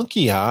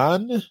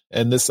Junkion,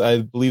 and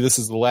I believe this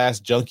is the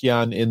last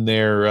Junkion in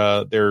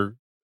their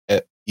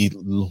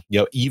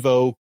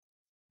Evo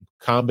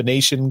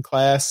combination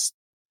class.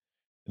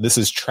 And this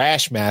is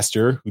Trash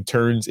Master, who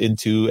turns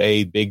into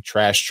a big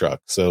trash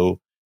truck.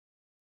 So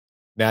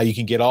now you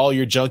can get all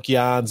your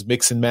Junkions,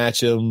 mix and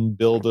match them,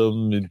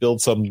 and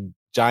build some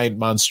giant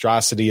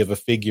monstrosity of a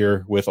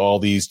figure with all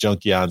these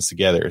Junkions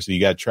together. So you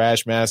got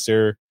Trash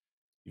Master,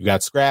 you've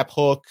got Scrap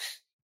Hook,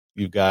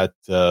 you've got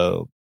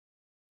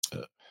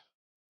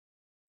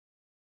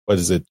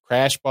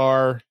Crash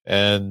Bar,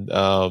 and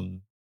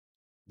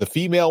the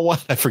female one,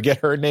 I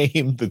forget her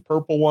name, the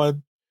purple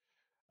one.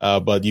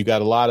 But you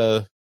got a lot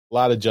of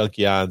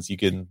Junkions you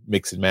can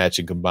mix and match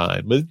and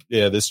combine. But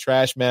yeah, this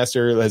Trash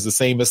Master has the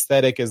same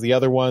aesthetic as the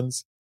other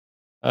ones.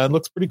 It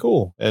looks pretty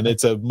cool, and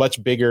it's a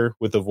much bigger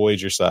with the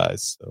Voyager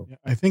size. So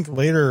I think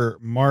later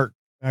Mark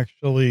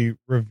actually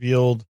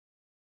revealed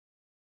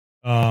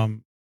a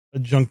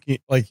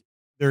junkie, like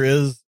there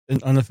is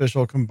an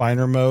unofficial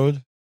combiner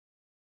mode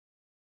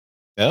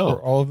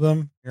for all of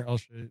them. Here, I'll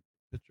show you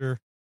a picture.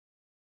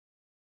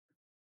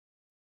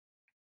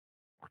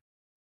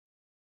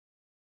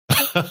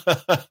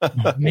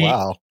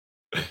 Wow.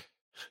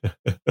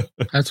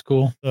 That's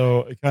cool.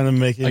 So it kind of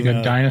making like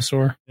a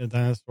dinosaur, a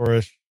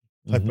dinosaurish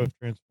type of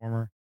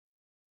transformer.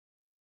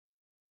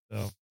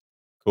 So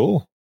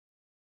cool.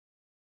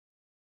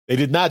 They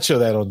did not show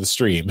that on the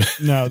stream.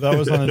 No, that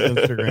was on his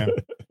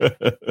Instagram.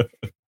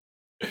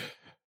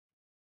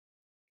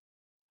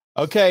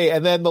 Okay,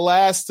 and then the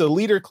last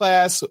leader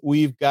class,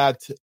 we've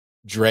got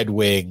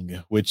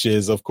Dreadwing, which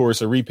is, of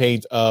course, a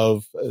repaint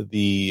of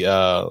the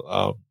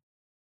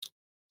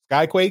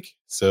Skyquake.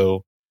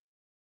 So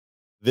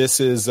this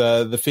is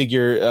the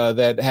figure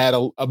that had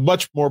a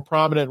much more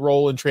prominent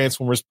role in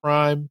Transformers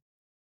Prime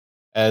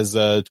as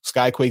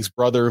Skyquake's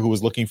brother, who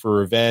was looking for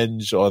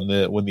revenge when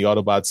the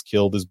Autobots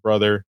killed his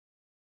brother.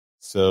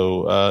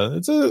 So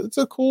it's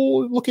a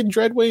cool looking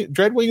Dreadwing.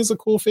 Dreadwing is a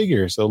cool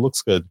figure, so it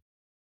looks good.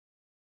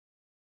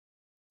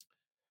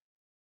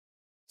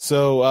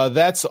 So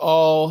that's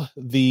all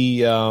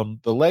the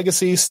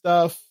legacy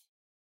stuff.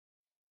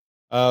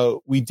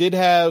 We did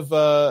have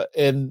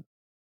and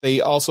they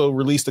also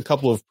released a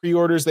couple of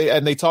pre-orders.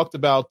 They talked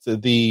about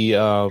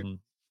the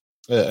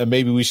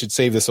maybe we should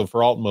save this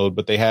for alt mode,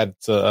 but they had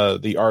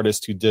the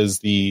artist who does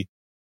a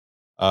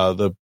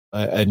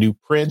new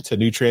print, a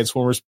new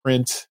Transformers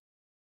print,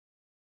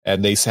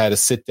 and they had a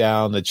sit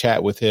down, a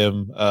chat with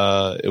him.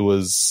 It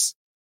was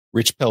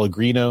Rich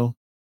Pellegrino,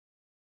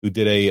 who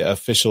did a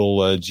official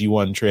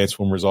G1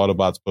 Transformers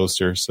Autobots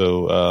poster.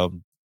 So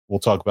we'll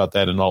talk about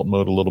that in alt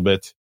mode a little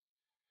bit.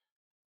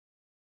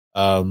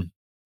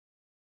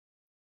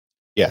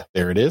 Yeah,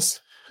 there it is.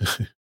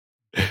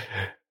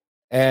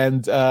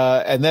 and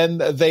then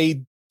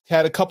they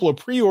had a couple of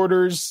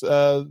pre-orders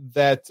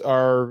that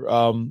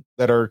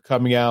are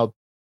coming out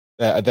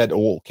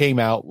that came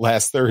out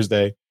last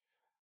Thursday.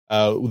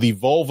 The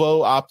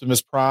Volvo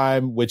Optimus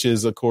Prime, which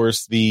is of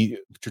course the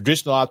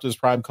traditional Optimus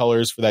Prime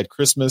colors for that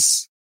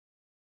Christmas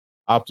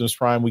Optimus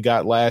Prime we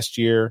got last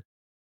year.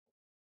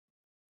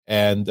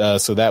 And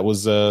so that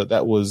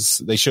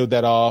was they showed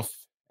that off.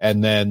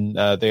 And then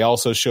they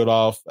also showed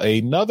off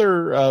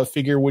another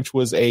figure, which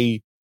was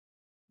a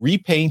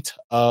repaint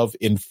of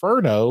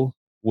Inferno,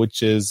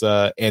 which is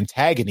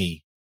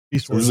Antagony.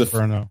 Beast Wars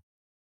Inferno.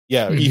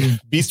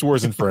 Beast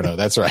Wars Inferno.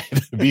 That's right.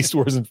 Beast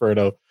Wars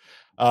Inferno.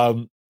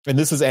 And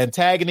this is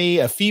Antagony,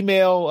 a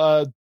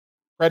female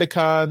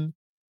Predacon.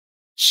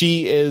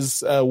 She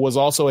was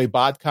also a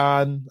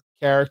BotCon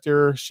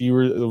character. She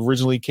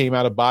originally came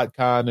out of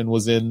BotCon and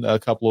was in a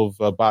couple of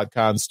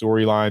BotCon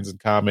storylines and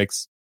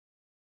comics.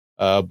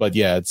 But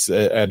yeah,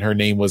 and her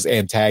name was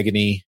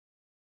Antagony.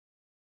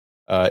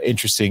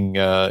 Interesting,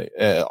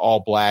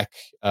 all black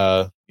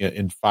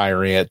in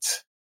Fire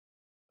Ant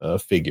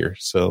figure.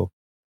 So,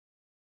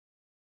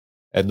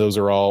 and those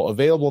are all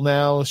available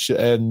now,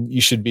 and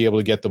you should be able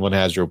to get them on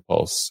Hasbro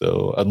Pulse.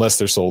 So, unless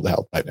they're sold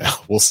out by now,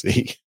 we'll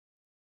see.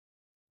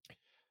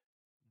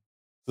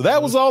 So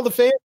that was all the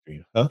fan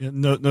stream. Huh? Yeah,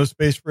 no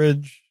Space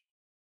Bridge.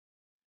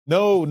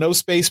 No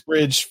Space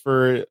Bridge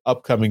for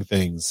upcoming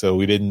things. So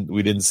we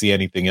didn't see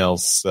anything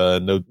else.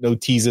 No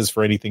teases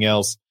for anything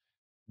else.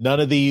 None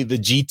of the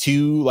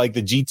G2, like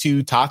the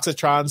G2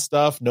 Toxitron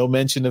stuff. No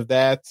mention of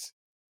that.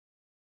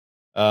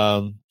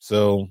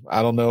 So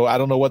I don't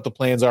know what the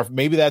plans are.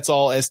 Maybe that's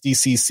all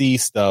SDCC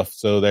stuff.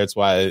 So that's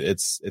why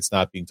it's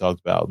not being talked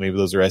about. Maybe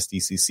those are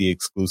SDCC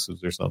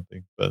exclusives or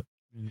something. But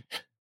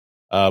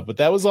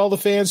that was all the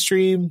fan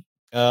stream.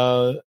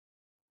 Yeah,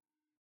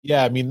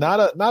 I mean,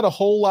 not a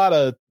whole lot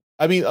of.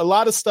 I mean, a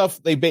lot of stuff.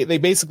 They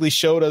basically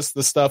showed us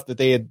the stuff that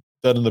they had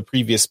done in the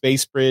previous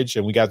Space Bridge,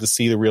 and we got to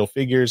see the real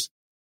figures.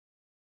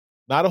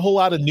 Not a whole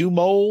lot of new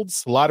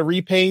molds, a lot of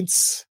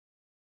repaints.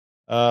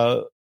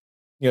 Of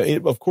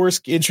course,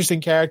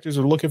 interesting characters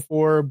we're looking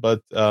for,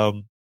 but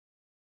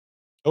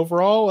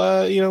overall,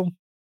 I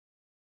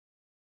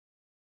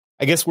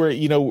guess we're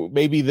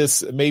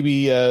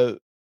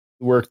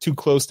we're too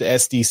close to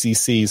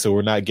SDCC, so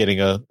we're not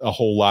getting a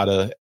whole lot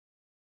of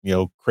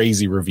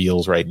crazy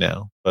reveals right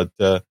now. But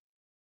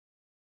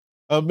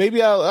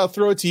maybe I'll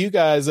throw it to you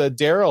guys,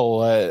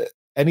 Daryl.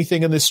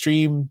 Anything in the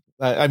stream?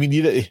 I mean,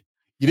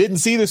 you didn't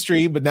see the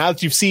stream, but now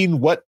that you've seen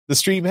what the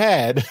stream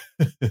had,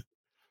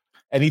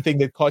 anything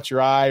that caught your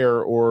eye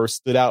or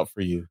stood out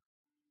for you?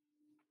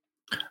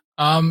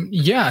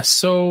 Yeah.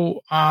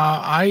 So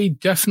I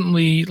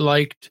definitely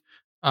liked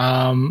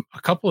a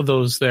couple of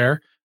those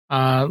there.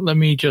 Let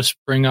me just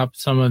bring up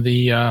some of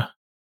the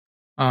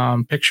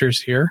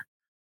pictures here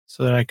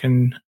so that I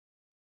can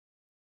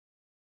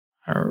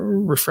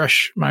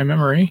refresh my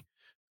memory.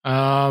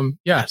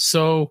 Yeah.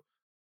 So,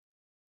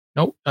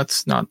 nope,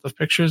 that's not the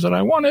pictures that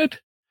I wanted.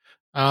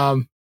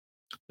 The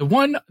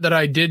one that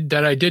I did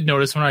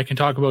notice, when I can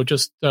talk about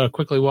just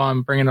quickly while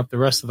I'm bringing up the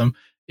rest of them,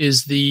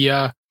 is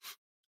the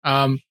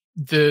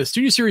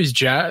Studio Series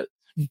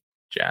Studio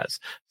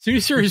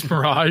Series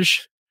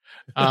Mirage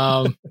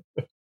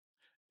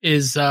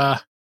is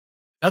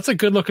that's a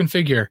good looking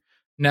figure.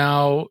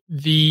 Now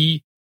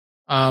the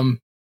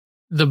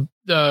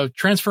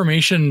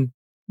transformation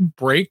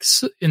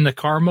brakes in the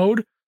car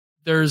mode,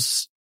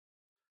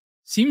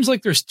 seems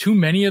like there's too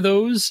many of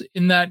those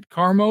in that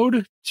car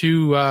mode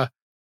to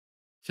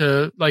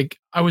like,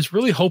 I was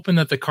really hoping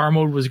that the car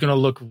mode was going to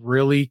look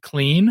really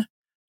clean,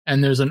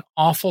 and there's an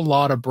awful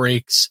lot of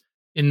brakes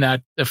in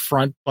the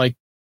front, like,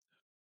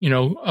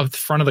 of the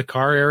front of the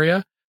car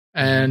area.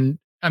 And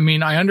I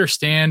mean, I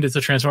understand it's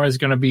a Transformer, it's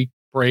going to be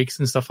brakes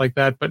and stuff like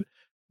that, but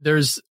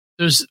there's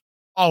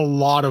a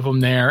lot of them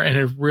there, and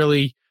it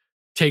really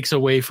takes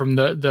away from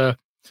the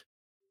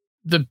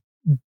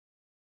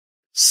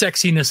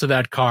sexiness of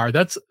that car.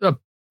 That's a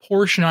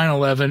Porsche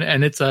 911,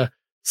 and it's a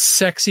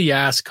sexy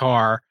ass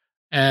car.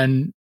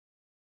 And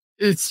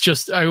it's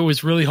just, I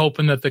was really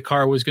hoping that the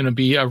car was going to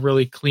be a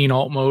really clean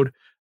alt mode,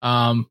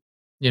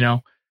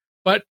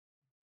 but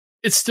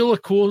it's still a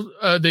cool,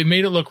 they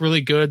made it look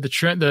really good.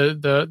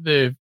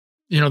 The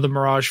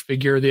Mirage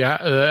figure, the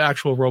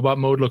actual robot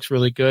mode looks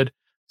really good.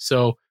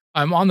 So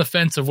I'm on the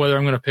fence of whether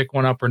I'm going to pick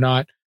one up or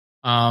not.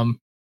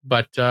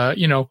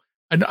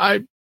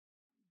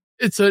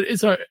 It's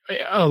a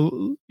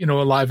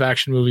live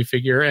action movie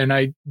figure, and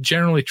I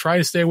generally try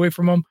to stay away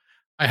from them.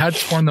 I had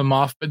sworn them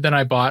off, but then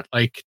I bought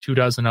like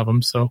 24 of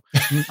them. So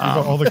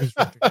all the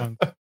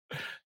Constructicons.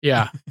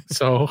 Yeah.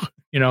 So,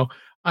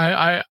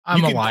 I'm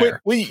a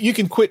liar. You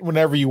can quit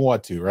whenever you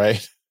want to,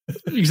 right?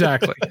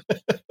 Exactly.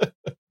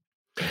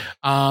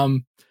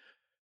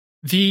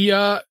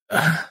 The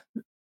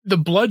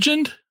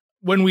bludgeoned,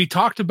 when we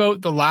talked about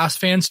the last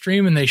fan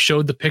stream and they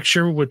showed the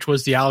picture, which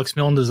was the Alex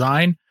Milne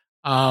design.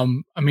 I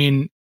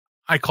mean,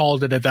 I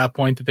called it at that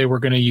point that they were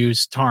going to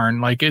use Tarn.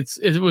 Like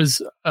it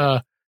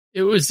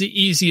was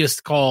the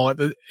easiest call,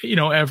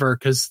 ever,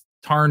 because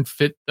Tarn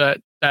fit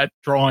that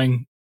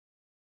drawing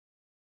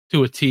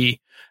to a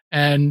T.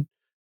 And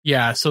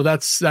yeah, so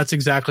that's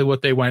exactly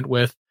what they went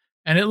with,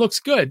 and it looks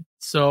good.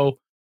 So,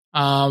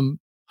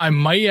 I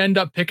might end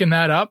up picking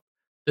that up.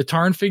 The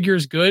Tarn figure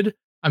is good.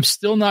 I'm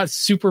still not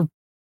super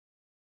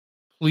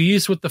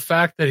pleased with the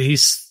fact that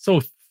he's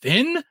so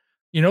thin.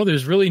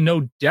 There's really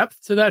no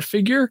depth to that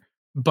figure,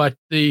 but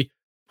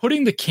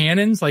putting the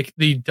cannons, like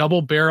the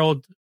double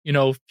barreled,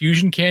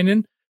 fusion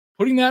cannon,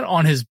 putting that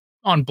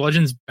on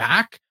Bludgeon's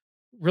back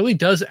really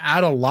does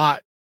add a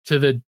lot to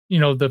the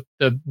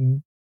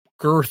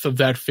girth of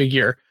that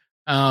figure.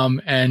 I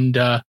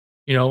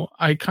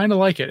kind of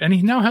like it, and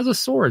he now has a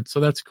sword, so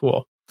that's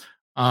cool.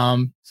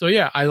 So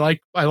yeah, I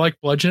like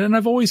Bludgeon, and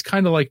I've always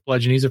kind of liked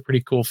Bludgeon. He's a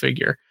pretty cool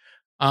figure.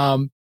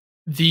 I'm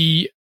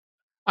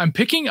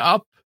picking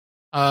up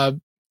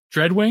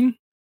Dreadwing.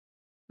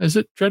 Is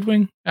it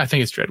Dreadwing? I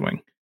think it's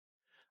Dreadwing.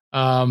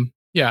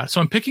 Yeah,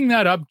 so I'm picking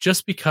that up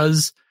just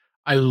because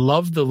I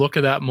love the look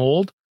of that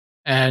mold,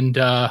 and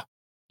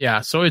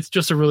yeah, so it's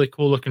just a really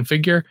cool looking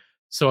figure.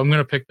 So I'm going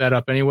to pick that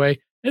up anyway.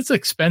 It's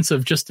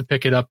expensive just to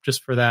pick it up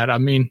just for that. I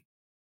mean,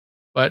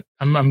 but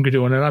I'm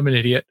doing it. I'm an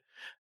idiot.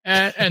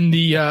 And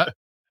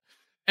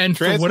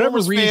for whatever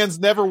reason, fans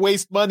never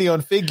waste money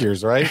on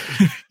figures, right?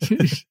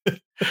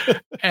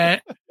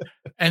 and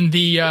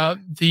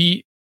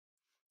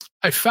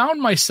I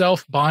found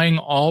myself buying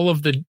all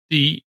of the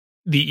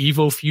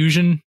Evo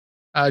Fusion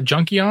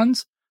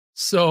Junkions.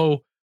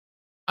 So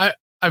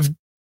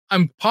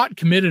I'm pot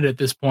committed at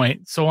this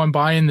point. So I'm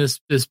buying this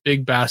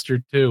big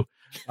bastard too.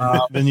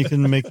 Then you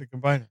can make the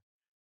combiner.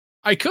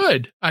 I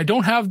could. I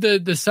don't have the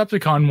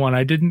Decepticon one.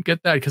 I didn't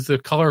get that because the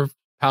color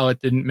palette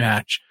didn't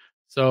match.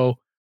 So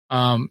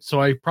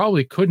I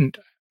probably couldn't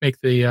make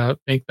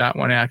that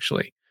one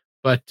actually.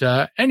 But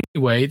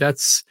anyway,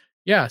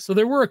 so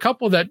there were a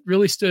couple that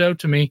really stood out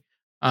to me.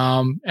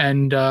 I'm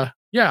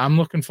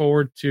looking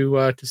forward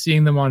to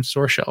seeing them on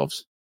store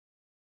shelves.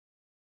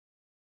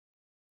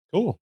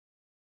 Cool.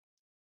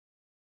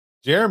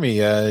 Jeremy,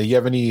 you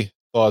have any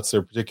thoughts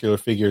or particular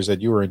figures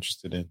that you were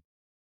interested in?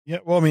 Yeah,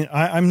 well, I mean,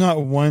 I'm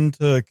not one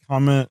to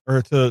comment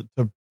or to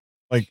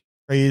like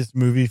praise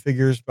movie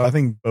figures, but I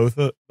think both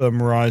the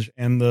Mirage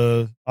and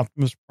the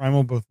Optimus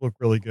Primal both look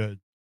really good.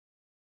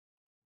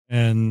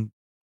 And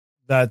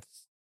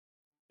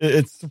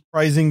it's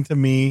surprising to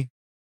me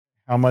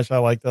how much I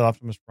like that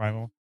Optimus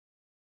Primal,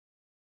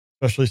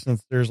 especially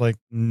since there's like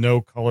no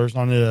colors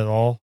on it at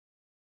all.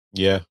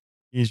 Yeah.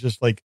 He's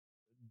just like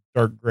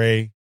dark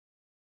gray.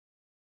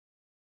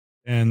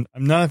 And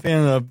I'm not a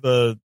fan of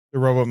the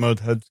robot mode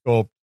head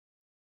sculpt,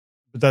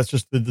 but that's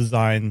just the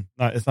design.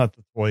 It's not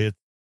the toy, it's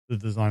the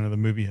design of the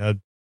movie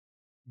head.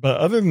 But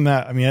other than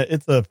that, I mean,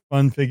 it's a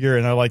fun figure,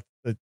 and I like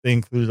that they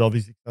included all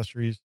these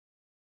accessories.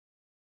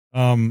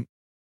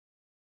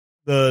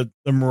 The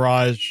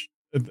Mirage,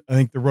 I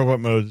think the robot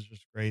mode is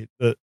just great.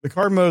 The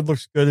car mode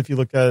looks good if you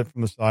look at it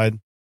from the side.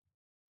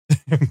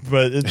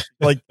 But it's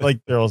like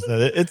Daryl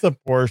said, it's a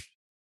Porsche.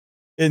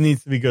 It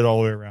needs to be good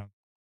all the way around.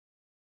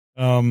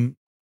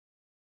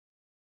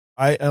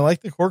 I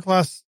like the core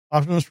class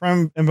Optimus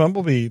Prime and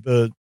Bumblebee. Just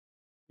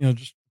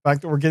the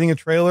fact that we're getting a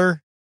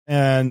trailer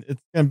and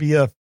it's going to be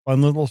a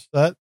fun little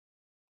set.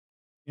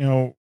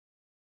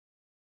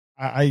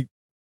 I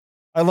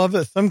love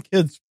that some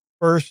kids'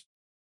 first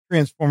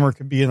Transformer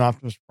could be an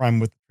Optimus Prime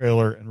with the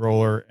trailer and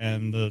roller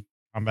and the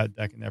combat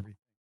deck and everything.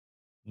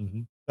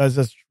 Mm-hmm. That's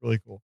just really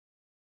cool.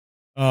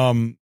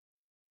 Was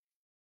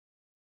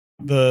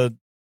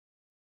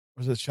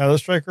it Shadow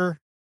Striker?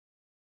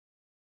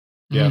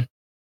 Yeah.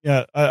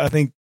 Yeah. I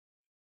think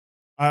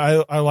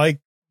I like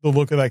the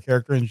look of that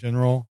character in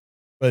general,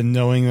 but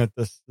knowing that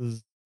this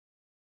is,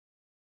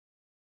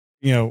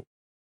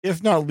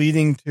 if not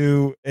leading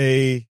to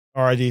a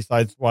RID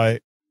sideswipe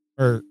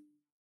or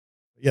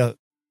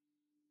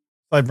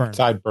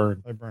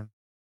sideburn.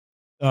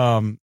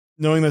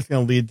 Knowing that's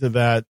going to lead to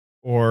that,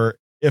 or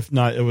if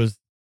not, it was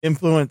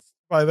influenced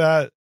by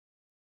that.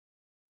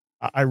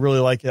 I really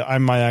like it. I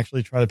might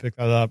actually try to pick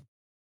that up.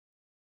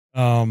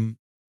 And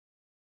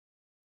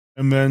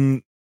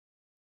then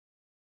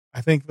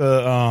I think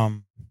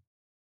that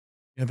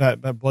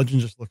bludgeon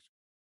just looks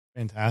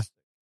fantastic.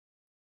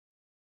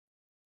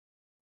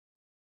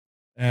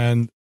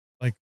 And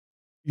like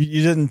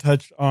you didn't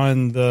touch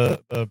on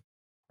the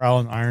Prowl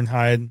and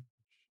Ironhide.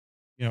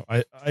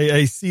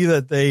 I see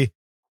that they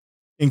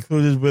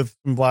included with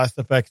some blast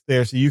effects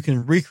there, so you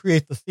can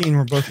recreate the scene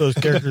where both those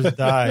characters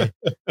die.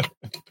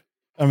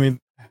 I mean,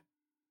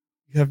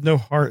 you have no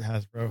heart,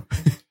 Hasbro.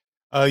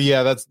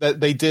 That's that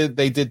they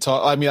did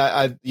talk. I mean,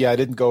 I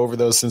didn't go over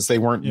those since they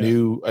weren't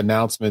new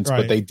announcements,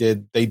 right. But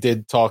they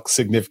did talk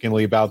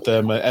significantly about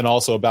them and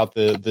also about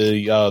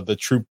the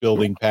troop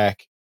building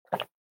pack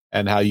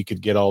and how you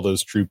could get all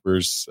those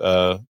troopers,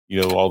 all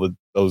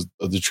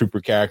the trooper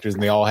characters,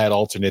 and they all had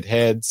alternate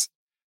heads.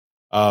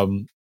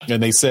 And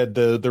they said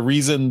the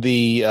reason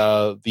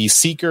the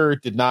Seeker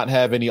did not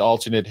have any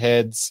alternate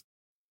heads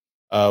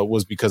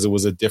was because it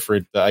was a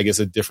different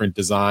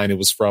design. It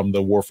was from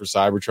the War for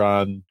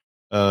Cybertron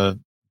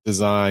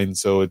design,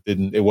 so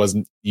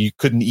you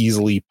couldn't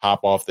easily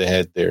pop off the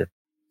head there.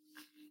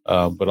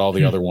 But all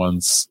the other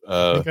ones,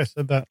 I think I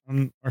said that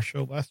on our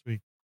show last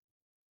week.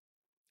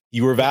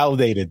 You were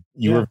validated.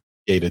 You were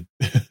validated.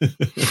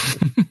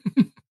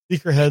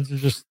 Seeker heads are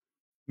just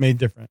made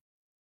different.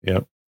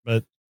 Yep.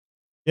 But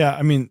yeah,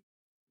 I mean,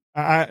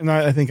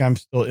 I think I'm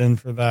still in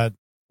for that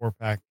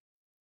 4-pack.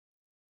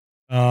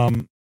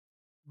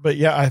 But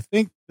yeah, I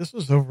think this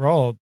was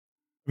overall.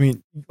 I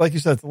mean, like you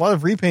said, it's a lot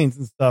of repaints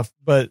and stuff,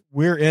 but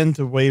we're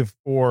into wave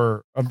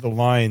 4 of the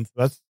line, so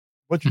that's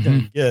what you're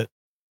going to get.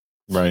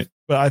 Right.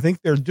 But I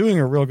think they're doing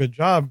a real good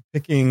job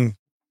picking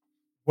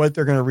what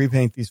they're going to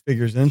repaint these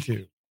figures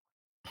into.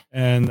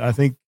 And I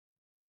think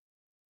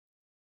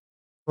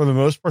for the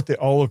most part, they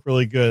all look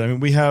really good. I mean,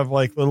 we have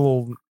like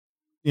little,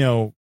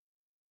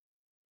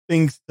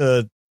 things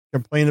to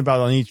complain about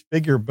on each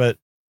figure, but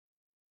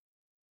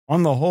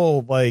on the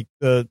whole, like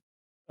they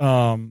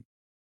all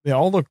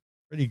look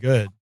pretty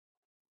good.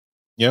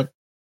 Yep.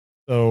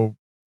 So,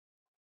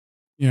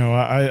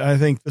 I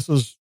think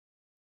this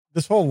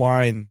whole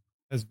line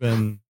has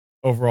been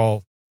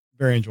overall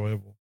very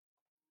enjoyable.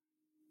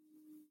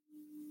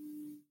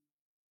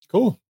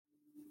 Cool.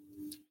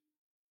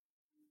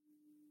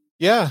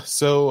 Yeah,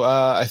 so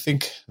I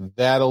think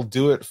that'll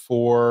do it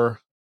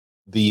for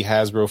the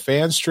Hasbro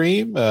fan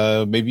stream.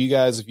 Maybe you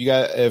guys,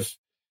 if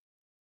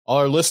all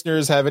our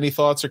listeners have any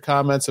thoughts or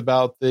comments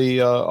about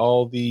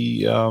all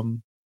the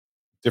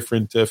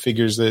different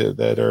figures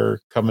that are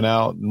coming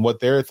out and what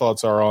their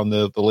thoughts are on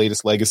the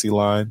latest Legacy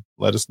line,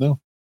 let us know.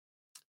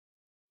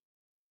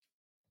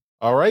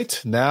 All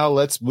right, now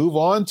let's move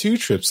on to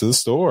trips to the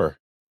store.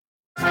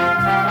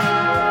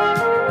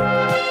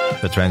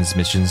 The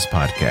Transmissions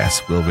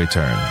podcast will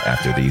return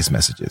after these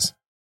messages.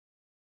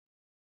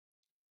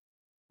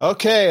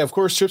 Okay, of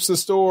course, Trips to the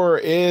Store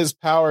is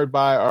powered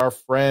by our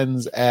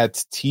friends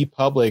at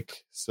TeePublic.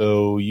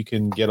 So you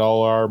can get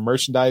all our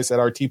merchandise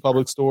at our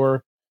TeePublic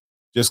store.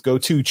 Just go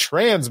to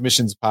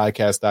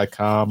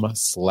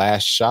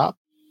transmissionspodcast.com/shop.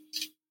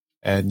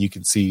 And you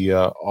can see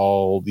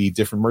all the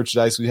different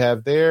merchandise we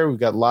have there. We've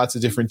got lots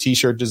of different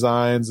t-shirt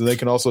designs, and they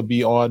can also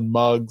be on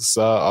mugs,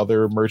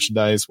 other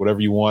merchandise, whatever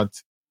you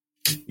want.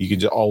 You can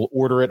just all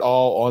order it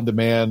all on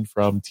demand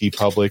from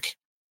TeePublic.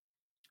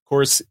 Of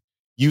course,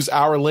 use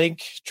our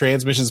link,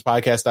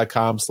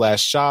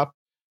 transmissionspodcast.com/shop.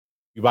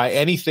 You buy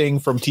anything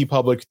from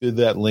TeePublic through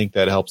that link,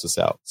 that helps us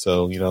out.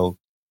 So,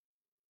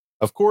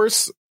 of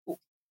course,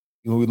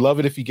 we'd love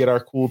it if you get our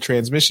cool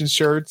Transmission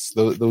shirts.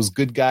 Those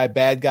good guy,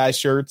 bad guy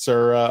shirts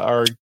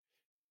are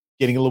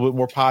getting a little bit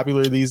more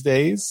popular these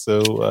days.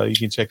 So you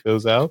can check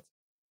those out.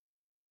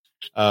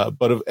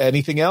 But if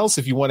anything else,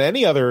 if you want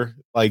any other,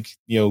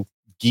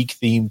 geek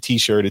themed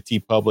t-shirt at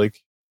TeePublic,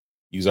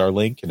 use our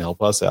link and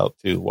help us out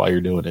too while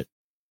you're doing it.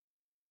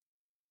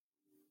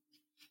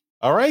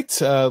 All right,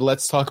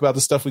 let's talk about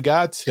the stuff we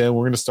got, and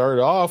we're going to start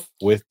it off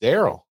with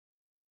Daryl.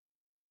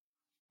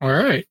 All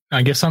right,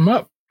 I guess I'm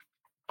up.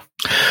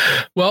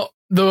 Well,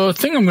 the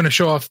thing I'm going to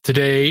show off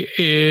today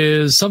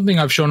is something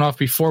I've shown off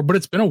before, but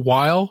it's been a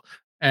while,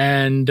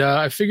 and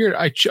I figured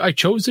I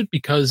chose it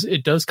because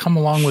it does come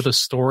along with a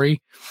story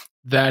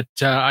that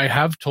I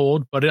have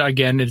told, but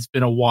it's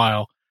been a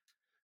while.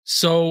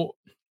 So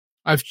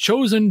I've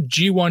chosen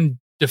G1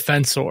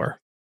 Defensor.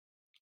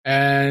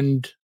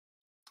 And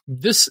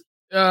this,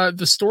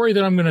 the story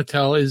that I'm going to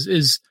tell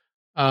is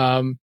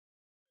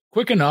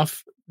quick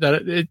enough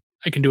that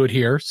I can do it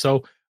here.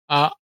 So,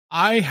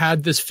 I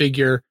had this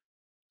figure,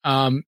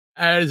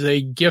 as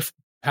a gift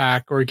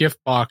pack or a gift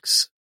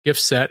box,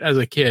 gift set as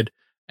a kid.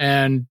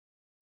 And,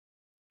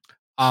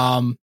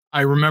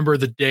 I remember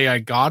the day I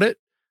got it.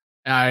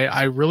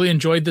 I really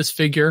enjoyed this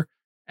figure,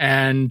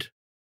 and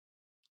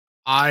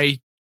I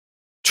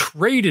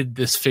traded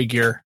this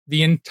figure,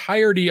 the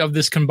entirety of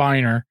this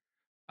combiner,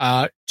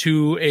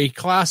 to a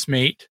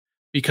classmate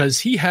because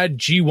he had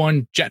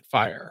G1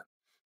 Jetfire,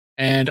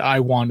 and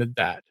I wanted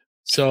that.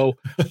 So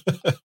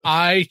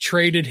I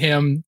traded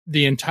him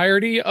the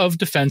entirety of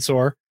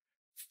Defensor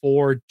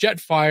for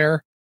Jetfire,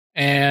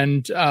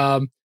 and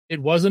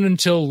it wasn't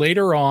until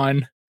later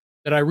on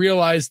that I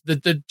realized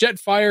that the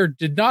Jetfire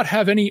did not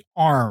have any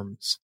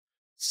arms.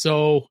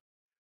 So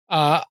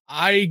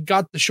I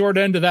got the short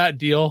end of that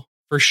deal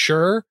for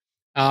sure.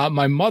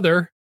 My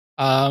mother,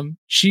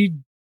 she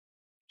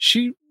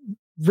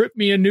ripped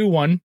me a new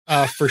one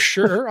for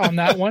sure on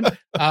that one.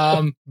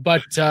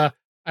 But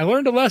I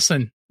learned a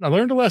lesson. I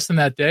learned a lesson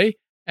that day,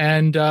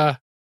 and I've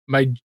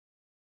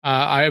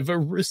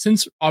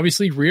since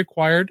obviously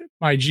reacquired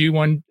my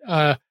G1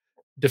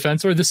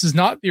 Defensor. This is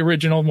not the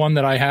original one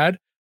that I had.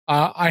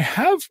 I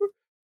have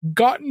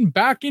gotten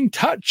back in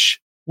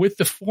touch with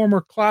the former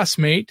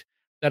classmate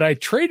that I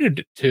traded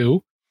it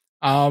to.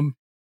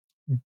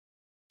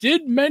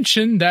 Did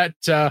mention that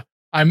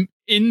I'm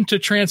into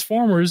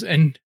Transformers,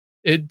 and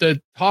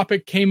the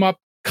topic came up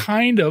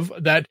kind of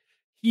that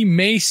he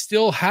may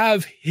still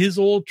have his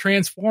old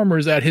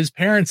Transformers at his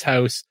parents'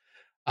 house.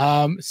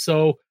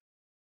 So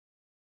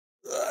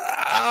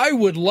I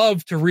would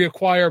love to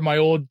reacquire my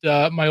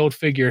old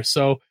figure.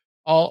 So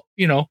I'll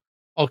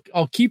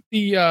keep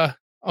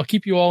I'll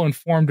keep you all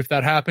informed if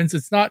that happens.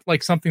 It's not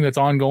like something that's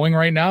ongoing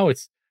right now.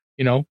 It's,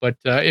 but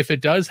if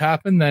it does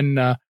happen, then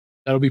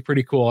that'll be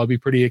pretty cool. I'll be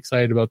pretty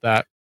excited about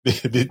that.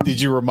 Did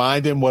you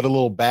remind him what a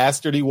little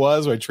bastard he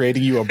was by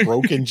trading you a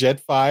broken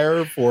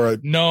Jetfire for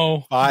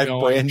five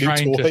brand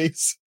new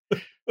toys?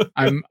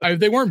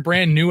 They weren't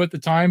brand new at the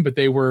time, but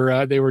they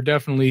were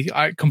definitely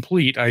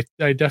complete. I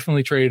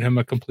definitely traded him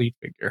a complete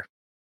figure.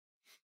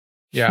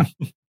 Yeah.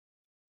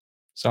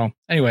 So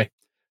anyway,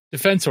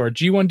 Defensor,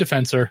 G1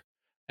 Defensor,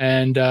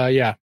 and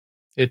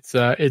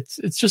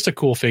it's just a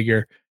cool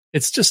figure.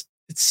 It's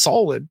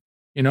solid,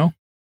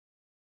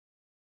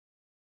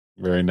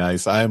 Very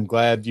nice. I am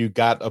glad you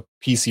got a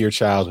piece of your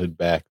childhood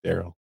back,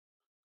 Daryl.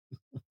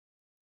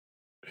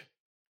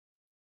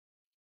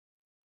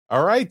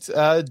 All right,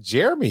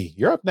 Jeremy,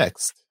 you're up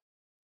next.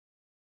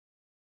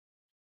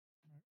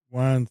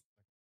 I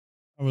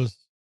was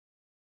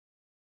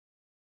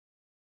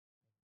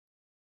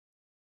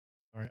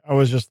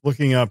just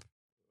looking up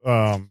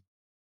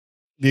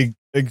the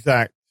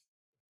exact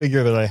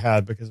figure that I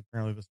had, because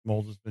apparently this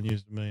mold has been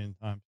used a million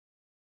times.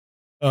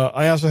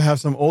 I also have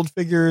some old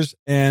figures,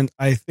 and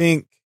I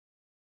think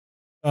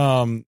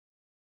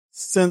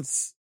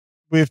since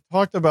we've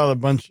talked about a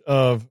bunch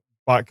of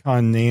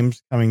BotCon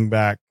names coming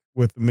back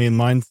with the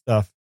mainline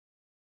stuff,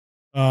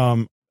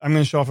 I'm going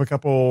to show off a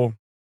couple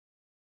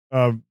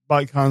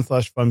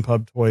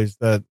BotCon/FunPub toys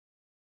that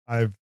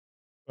I've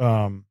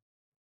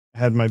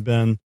had in my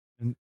bin.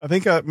 And I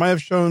think I might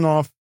have shown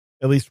off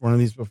at least one of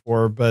these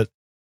before, but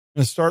I'm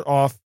going to start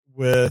off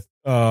with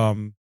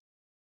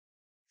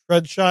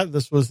Shredshot.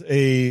 This was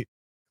a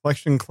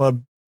Collection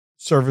Club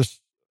service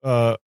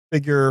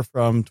figure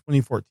from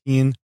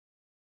 2014,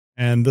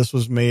 and this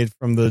was made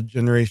from the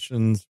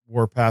Generations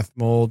Warpath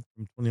mold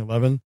from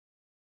 2011,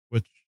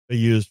 which they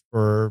used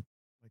for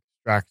like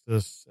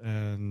Straxus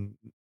and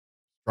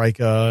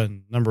Strika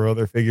and a number of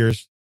other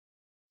figures.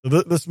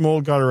 So this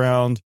mold got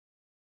around,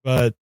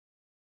 but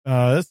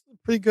it's a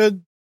pretty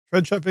good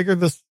Shredshot figure.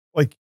 This,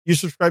 like, you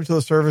subscribe to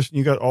the service and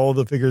you got all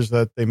the figures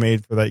that they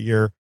made for that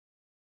year.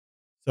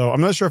 So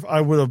I'm not sure if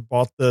I would have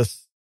bought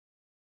this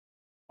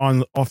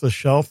off the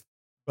shelf,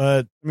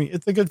 but I mean,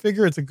 it's a good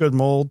figure. It's a good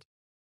mold.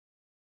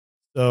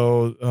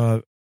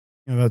 So,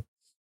 that's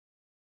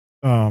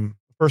the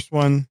first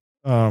one.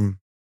 Not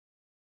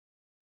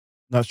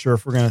sure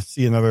if we're going to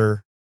see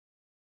another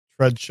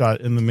Shredshot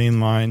in the main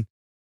line,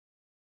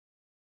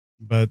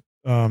 but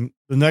the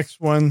next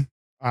one,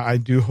 I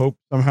do hope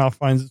somehow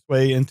finds its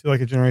way into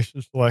like a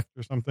Generation Select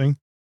or something.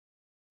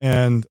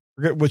 And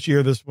forget which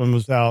year this one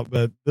was out,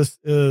 but this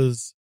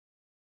is,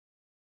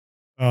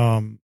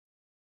 oh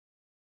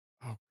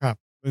crap,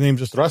 the name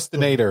just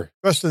Thrustinator.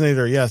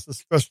 Thrustinator, yes,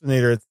 this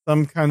Thrustinator. It's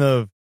some kind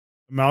of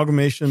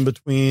amalgamation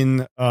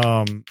between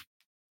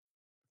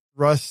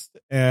Thrust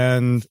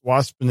and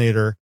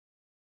Waspinator,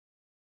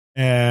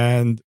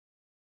 and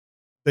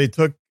they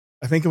took,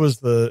 I think it was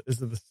the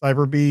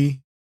Cyber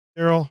Bee,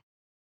 Daryl,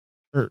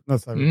 or not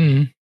Cyber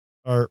Bee,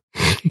 or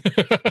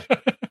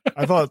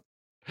I thought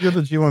you're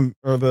the G1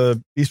 or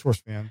the Beast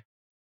Force fan.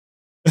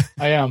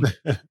 I am.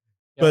 Yep.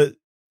 But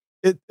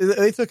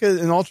they took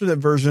an alternate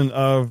version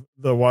of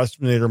the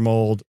Waspinator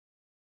mold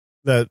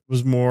that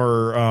was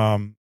more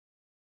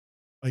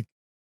like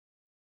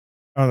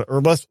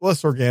or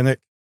less organic,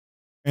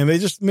 and they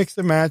just mix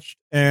and match,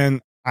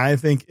 and I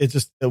think it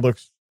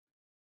looks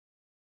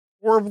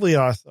horribly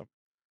awesome.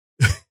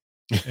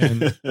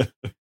 And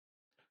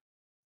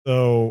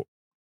so,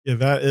 yeah,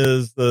 that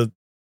is the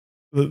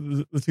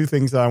two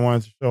things that I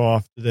wanted to show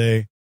off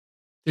today.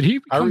 Did he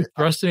become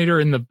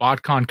Thrustinator in the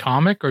BotCon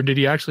comic, or did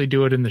he actually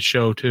do it in the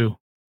show too?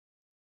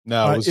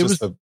 No, it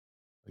was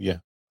yeah.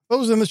 It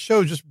was in the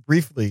show just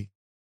briefly.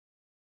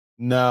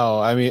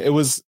 No, I mean it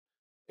was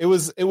in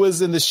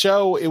the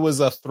show. It was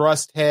a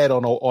thrust head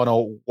on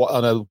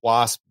a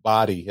wasp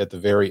body in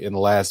the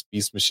last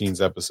Beast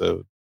Machines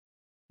episode.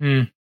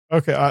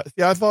 Okay,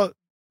 I thought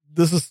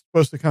this is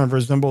supposed to kind of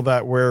resemble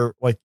that, where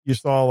like you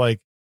saw like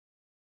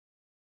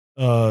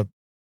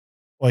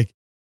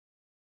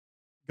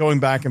going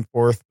back and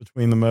forth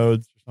between the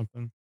modes or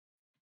something.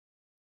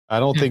 I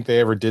don't think they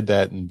ever did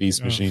that in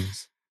Beast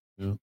Machines.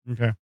 Yeah.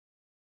 Okay.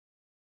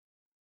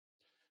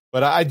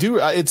 But I do.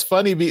 It's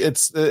funny.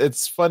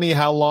 It's funny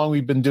how long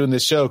we've been doing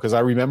this show, because I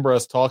remember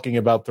us talking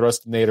about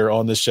Thrustinator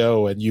on the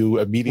show, and you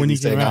immediately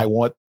saying, "I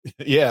want."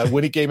 Yeah,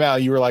 when he came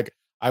out, you were like,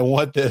 "I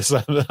want this.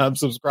 I'm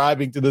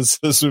subscribing to this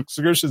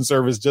subscription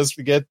service just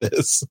to get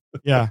this."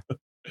 Yeah.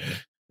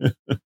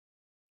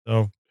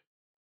 So,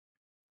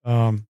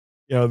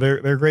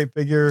 they're great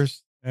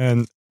figures,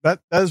 and that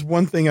is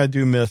one thing I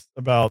do miss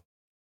about,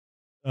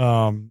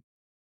 Fun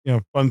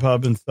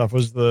Pub and stuff,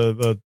 was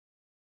the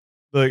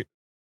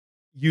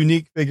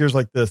unique figures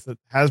like this that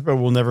Hasbro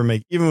will never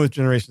make, even with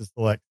Generation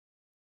Select.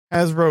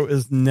 Hasbro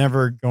is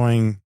never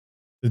going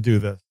to do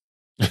this.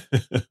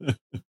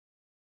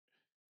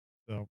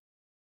 So,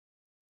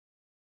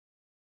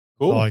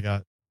 cool. That's all I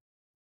got.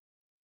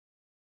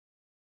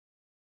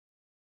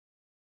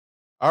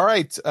 All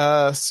right.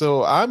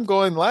 So I'm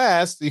going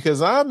last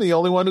because I'm the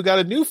only one who got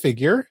a new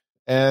figure.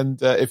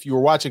 And if you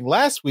were watching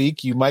last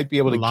week, you might be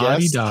able to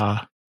guess.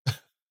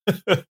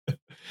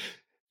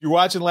 If you're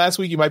watching last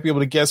week, you might be able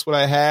to guess what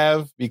I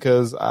have,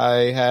 because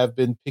I have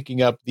been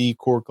picking up the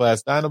core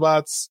class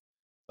Dinobots.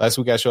 Last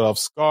week I showed off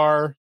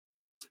Scar.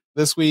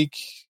 This week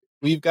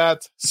we've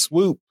got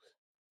Swoop.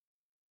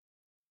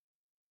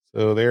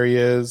 So there he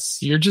is.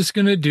 You're just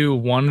going to do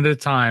one at a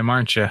time,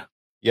 aren't you?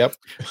 Yep.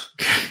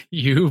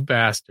 You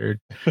bastard.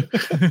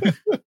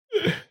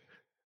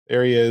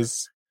 There he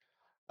is.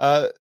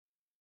 And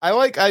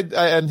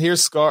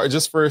here's Scar,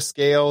 just for a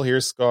scale.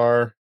 Here's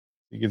Scar.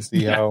 You can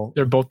see how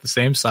they're both the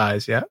same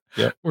size. Yeah.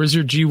 Yep. Where's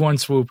your G1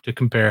 Swoop to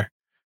compare?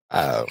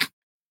 Put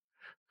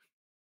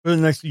it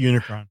next to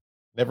Unicron.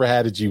 Never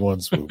had a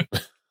G1 Swoop.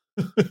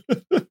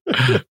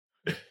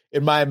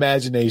 In my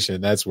imagination,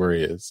 that's where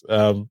he is.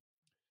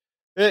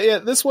 Yeah,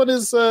 this one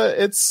is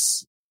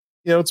it's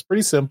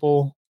pretty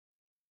simple.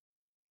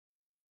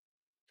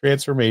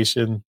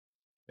 Transformation.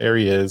 There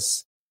he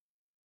is.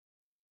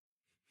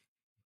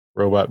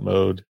 Robot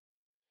mode.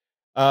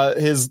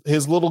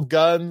 His little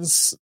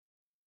guns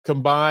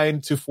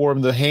combine to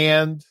form the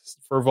hand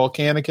for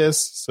Volcanicus.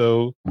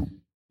 So,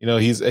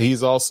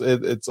 he's also,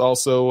 it's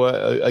also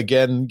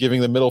again giving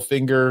the middle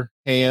finger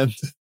hand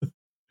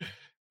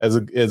as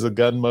a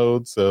gun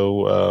mode.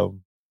 So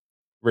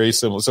very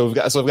similar. So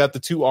I've got the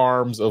two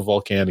arms of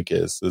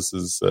Volcanicus. This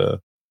is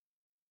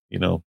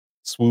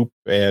Swoop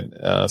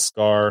and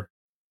Scar.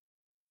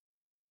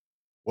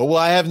 What will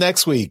I have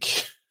next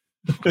week?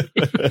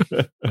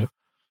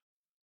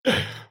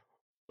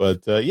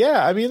 But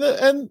yeah, I mean,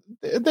 and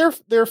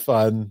they're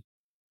fun.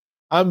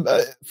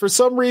 For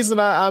some reason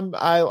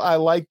I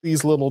like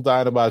these little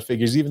Dinobot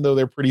figures, even though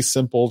they're pretty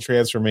simple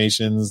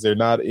transformations. They're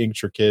not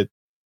intricate.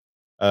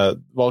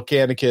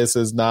 Volcanicus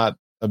is not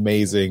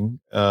amazing.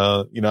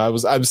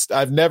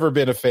 I've never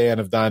been a fan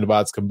of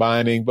Dinobots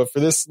combining, but for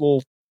this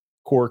little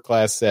core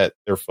class set,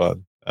 they're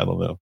fun. I don't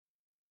know.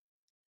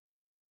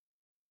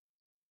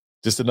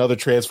 Just another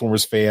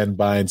Transformers fan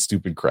buying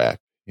stupid crap,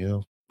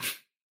 So.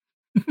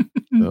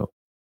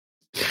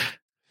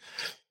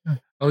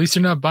 At least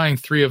you're not buying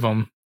 3 of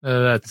them.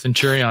 That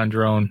Centurion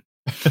drone.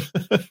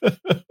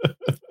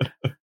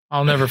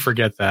 I'll never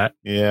forget that.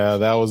 Yeah,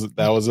 that's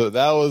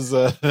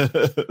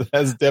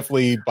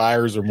definitely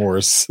buyer's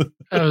remorse.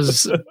 That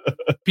was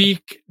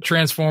peak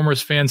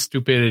Transformers fan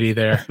stupidity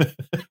there.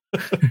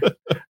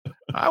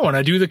 I want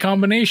to do the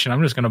combination.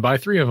 I'm just going to buy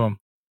 3 of them.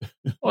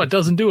 Oh, it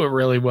doesn't do it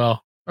really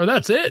well. Or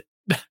that's it.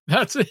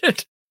 That's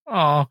it.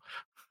 Oh.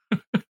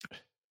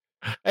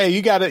 Hey,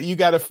 you got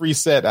a free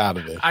set out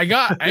of it. I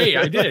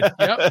did.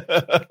 Yep.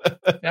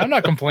 Yeah, I'm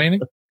not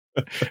complaining.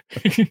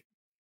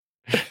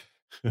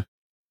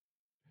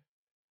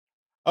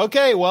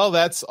 Okay, well,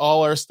 that's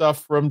all our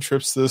stuff from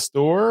trips to the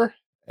store,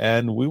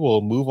 and we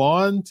will move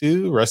on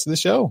to the rest of the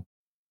show.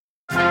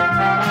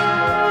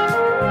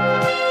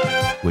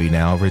 We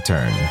now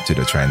return to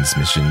the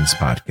Transmissions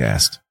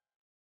podcast.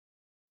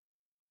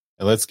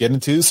 And let's get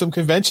into some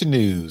convention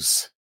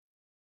news.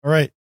 All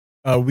right.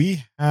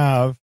 We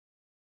have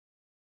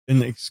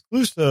an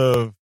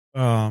exclusive, if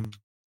I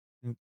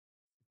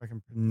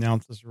can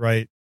pronounce this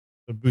right,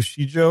 the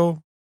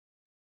Bushido.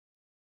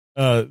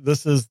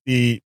 This is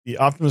the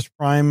Optimus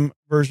Prime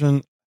version.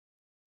 I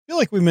feel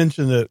like we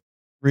mentioned it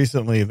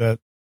recently that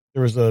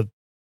there was a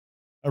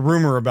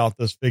rumor about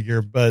this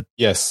figure, but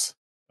Yes.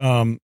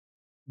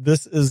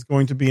 this is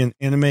going to be an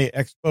Anime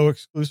Expo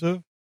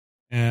exclusive,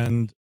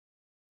 and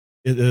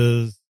it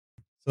is.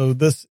 So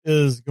this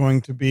is going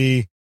to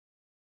be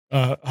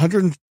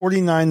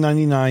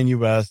 $149.99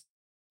 US.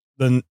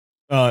 Then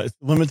it's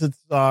limited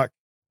stock,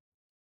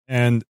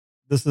 and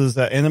this is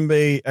at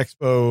Anime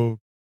Expo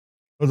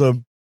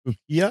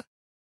Kotobukiya.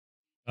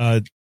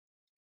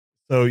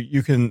 So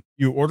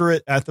you order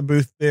it at the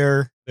booth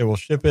there. They will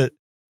ship it,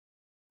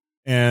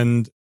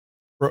 and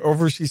for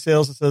overseas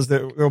sales, it says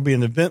that there will be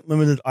an event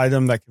limited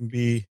item that can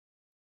be.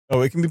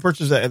 Oh, it can be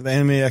purchased at the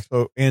Anime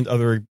Expo and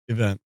other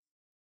events.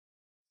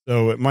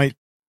 So it might.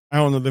 I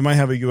don't know. They might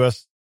have a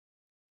U.S.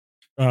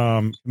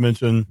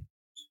 Convention.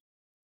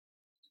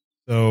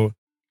 So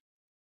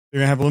they're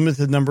going to have a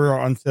limited number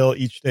on sale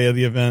each day of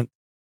the event.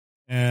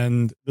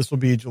 And this will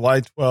be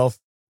July 12th.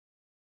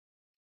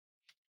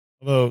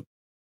 Although,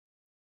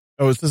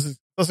 this is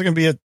also going to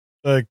be at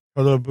the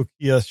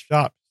Kotobukiya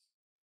shops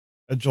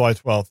at July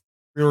 12th.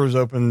 Pre-orders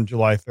open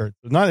July 3rd.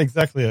 So not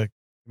exactly a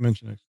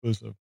convention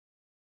exclusive.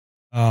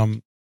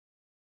 But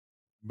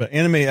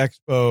Anime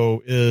Expo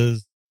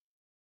is,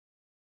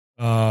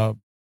 where's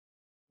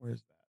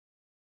that?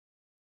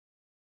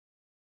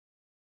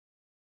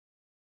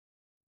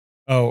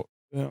 Oh,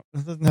 it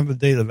doesn't have the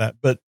date of that,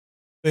 but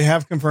they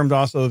have confirmed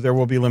also there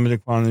will be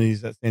limited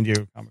quantities at San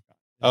Diego Comic-Con.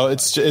 Oh,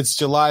 it's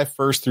July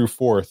 1st through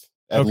 4th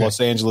at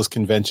Los Angeles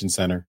Convention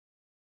Center.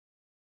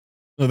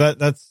 So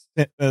that's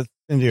San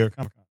Diego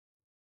Comic-Con.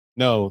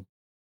 No,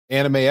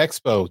 Anime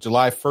Expo,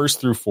 July 1st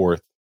through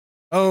 4th.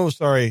 Oh,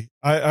 sorry.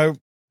 I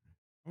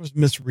was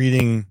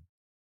misreading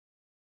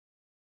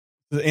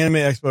the Anime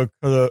Expo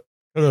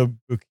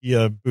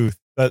Kotobukiya booth.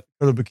 That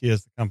Kotobukiya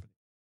is the company.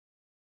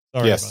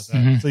 Sorry about that.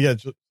 Mm-hmm. So yeah,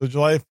 so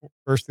July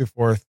 1st through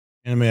 4th,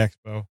 Anime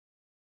Expo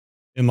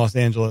in Los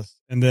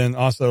Angeles. And then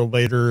also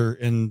later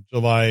in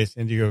July,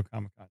 San Diego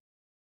Comic-Con.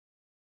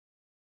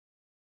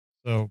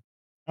 So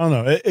I don't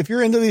know. If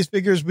you're into these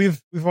figures,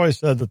 we've always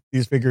said that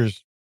these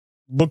figures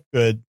look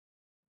good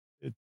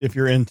if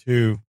you're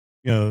into,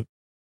 the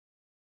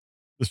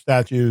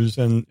statues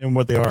and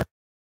what they are.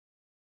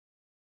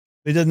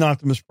 They did an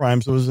Optimus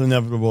Prime, so it was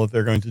inevitable that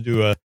they're going to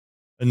do a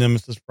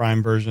Nemesis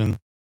Prime version.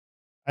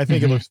 I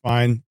think it looks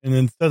fine. And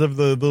instead of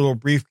the little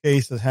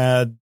briefcase that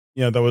had,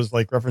 that was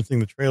like referencing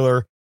the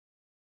trailer,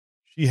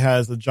 she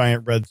has a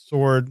giant red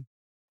sword,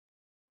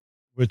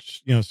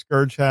 which,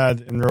 Scourge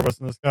had in Robots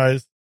in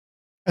Disguise.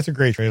 That's a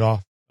great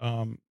trade-off.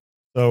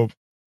 So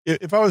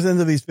if I was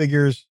into these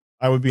figures,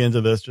 I would be into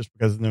this just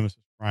because of Nemesis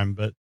Prime.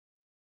 But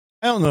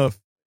I don't know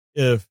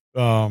if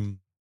the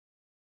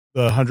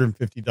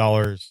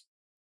 $150,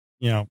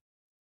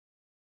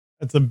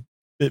 that's a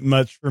bit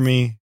much for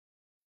me.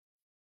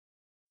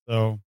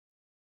 So,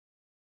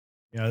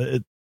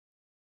 it's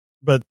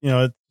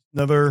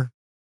another.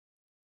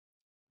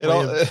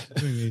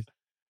 It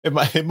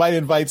might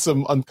invite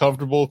some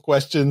uncomfortable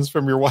questions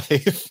from your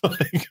wife.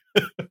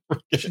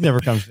 She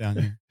never comes down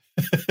here.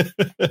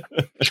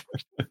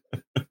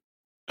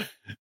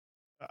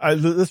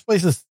 This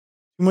place is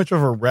too much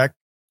of a wreck,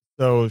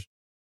 so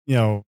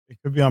it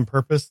could be on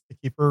purpose to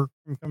keep her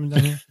from coming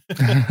down here.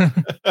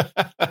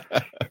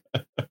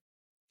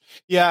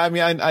 Yeah, I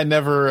mean, I've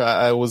never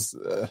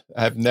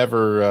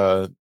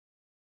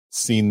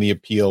seen the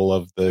appeal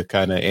of the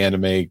kind of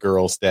anime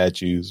girl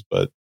statues,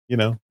 but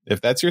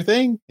if that's your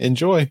thing,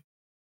 enjoy.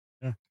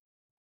 Yeah.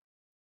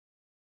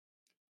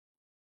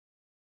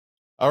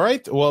 All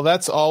right. Well,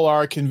 that's all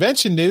our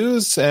convention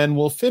news, and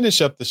we'll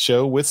finish up the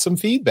show with some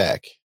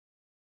feedback.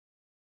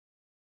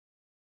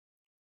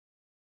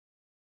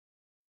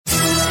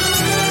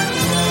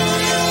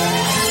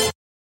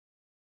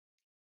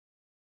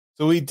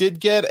 So we did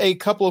get a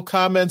couple of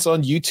comments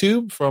on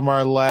YouTube from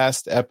our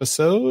last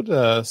episode.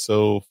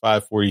 So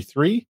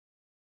 543.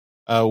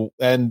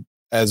 And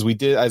as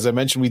I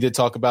mentioned, we did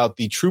talk about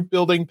the troop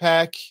building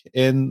pack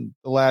in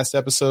the last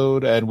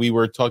episode, and we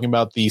were talking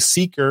about the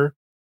Seeker,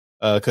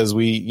 because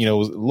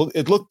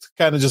it looked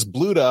kind of just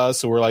blue to us.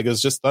 So we're like,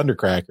 it's just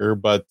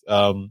Thundercracker. But,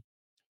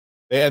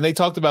 they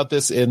talked about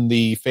this in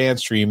the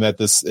Fanstream that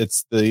this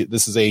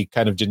is a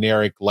kind of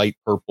generic light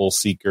purple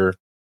Seeker.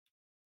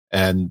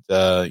 And,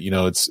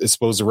 it's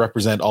supposed to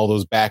represent all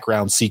those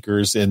background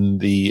Seekers in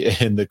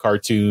the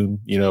cartoon,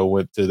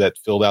 that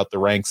filled out the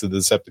ranks of the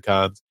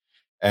Decepticons.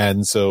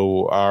 And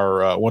so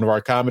one of our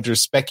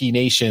commenters, Specky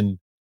Nation,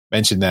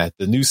 mentioned that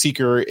the new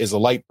Seeker is a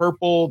light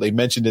purple. They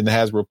mentioned in the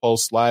Hasbro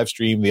Pulse live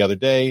stream the other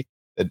day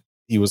that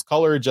he was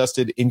color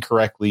adjusted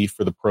incorrectly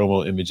for the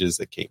promo images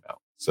that came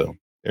out. So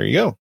there you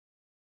go.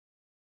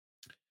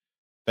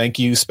 Thank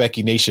you,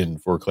 Specky Nation,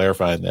 for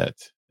clarifying that.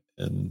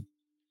 And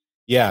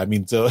yeah, I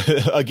mean, so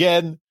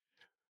again,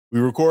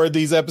 we record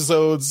these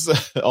episodes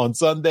on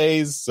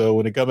Sundays. So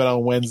when it comes out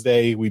on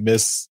Wednesday, we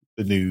miss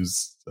the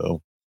news.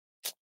 So,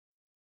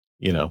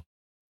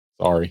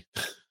 sorry.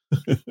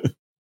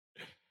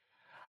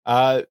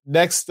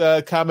 Next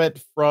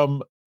comment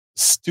from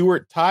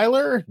Stuart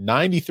Tyler,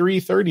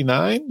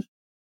 9339.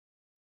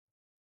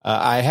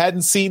 I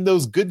hadn't seen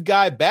those good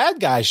guy, bad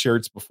guy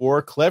shirts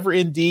before. Clever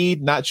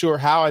indeed. Not sure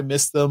how I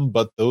missed them,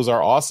 but those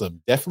are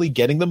awesome. Definitely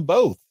getting them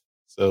both.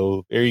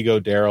 So there you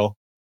go, Daryl.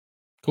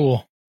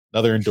 Cool.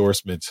 Another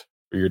endorsement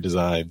for your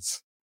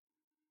designs.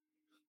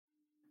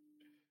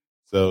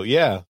 So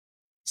yeah,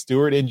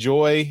 Stuart,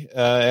 enjoy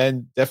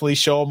and definitely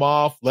show them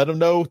off. Let them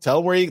know. Tell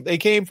them where they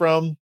came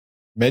from.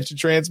 Mention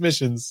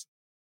Transmissions.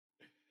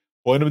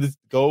 Point them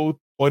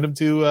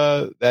to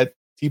that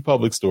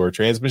TeePublic store,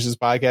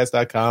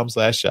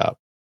 transmissionspodcast.com/shop.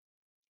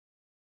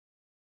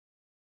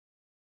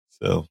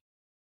 So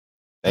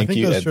thank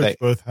you. Those shirts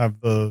both have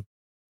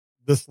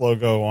this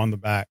logo on the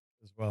back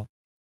as well.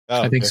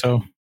 Oh, I think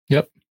so.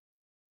 Yep.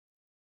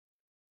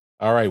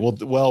 All right.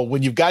 Well,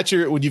 when you've got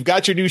your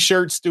new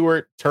shirt,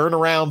 Stuart, turn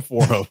around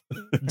for them.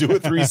 Do a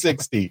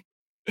 360.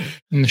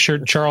 And the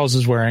shirt Charles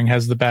is wearing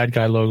has the bad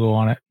guy logo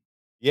on it.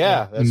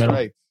 Yeah, that's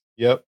right.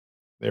 Yep.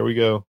 There we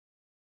go.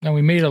 Now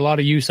we made a lot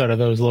of use out of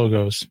those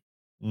logos.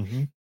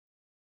 Mm-hmm.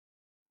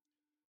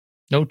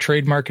 No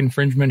trademark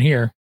infringement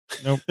here.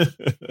 Nope.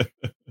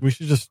 We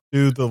should just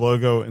do the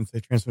logo and say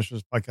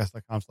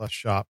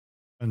transmissionspodcast.com/shop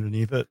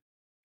underneath it.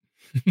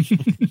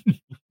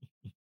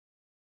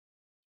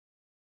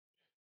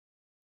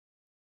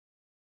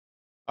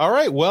 All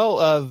right.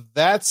 Well,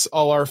 that's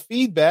all our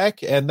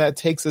feedback, and that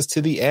takes us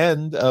to the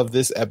end of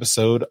this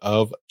episode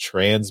of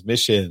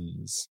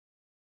Transmissions.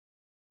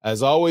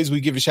 As always,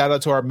 we give a shout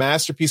out to our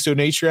Masterpiece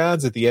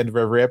Donatrons at the end of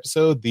every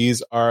episode.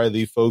 These are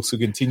the folks who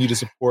continue to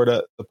support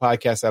the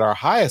podcast at our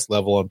highest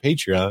level on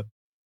Patreon.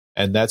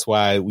 And that's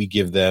why we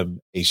give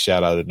them a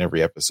shout out in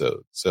every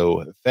episode.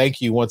 So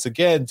thank you once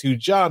again to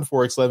John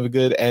Forex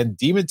Levengood and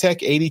Demon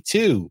Tech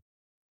 82.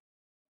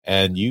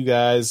 And you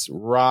guys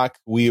rock.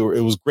 It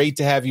was great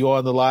to have you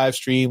on the live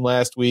stream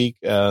last week.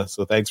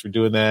 So thanks for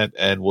doing that.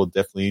 And we'll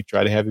definitely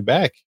try to have you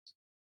back.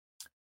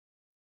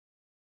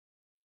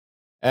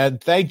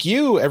 And thank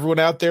you, everyone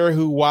out there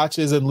who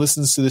watches and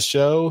listens to the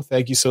show.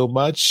 Thank you so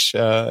much.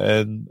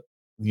 And,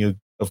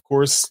 of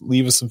course,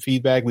 leave us some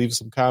feedback, leave us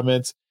some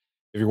comments.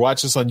 If you're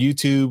watching us on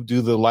YouTube,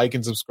 do the like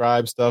and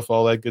subscribe stuff,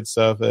 all that good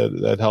stuff.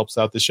 That helps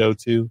out the show,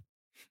 too.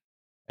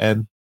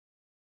 And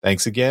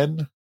thanks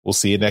again. We'll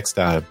see you next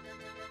time.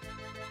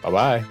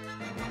 Bye-bye.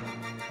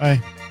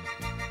 Bye.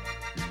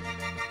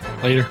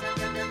 Later.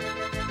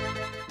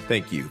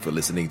 Thank you for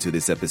listening to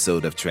this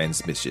episode of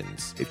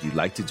Transmissions. If you'd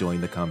like to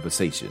join the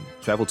conversation,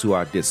 travel to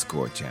our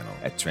Discord channel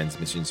at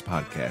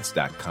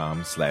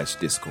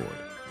transmissionspodcast.com/Discord.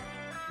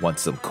 Want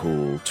some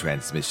cool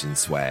Transmission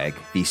swag?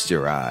 Feast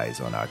your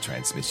eyes on our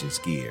Transmissions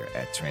gear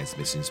at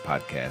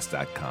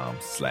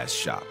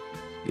transmissionspodcast.com/shop.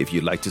 If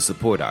you'd like to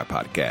support our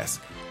podcast,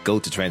 go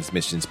to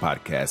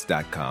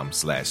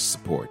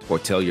transmissionspodcast.com/support or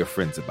tell your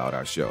friends about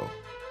our show.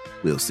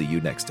 We'll see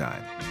you next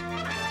time.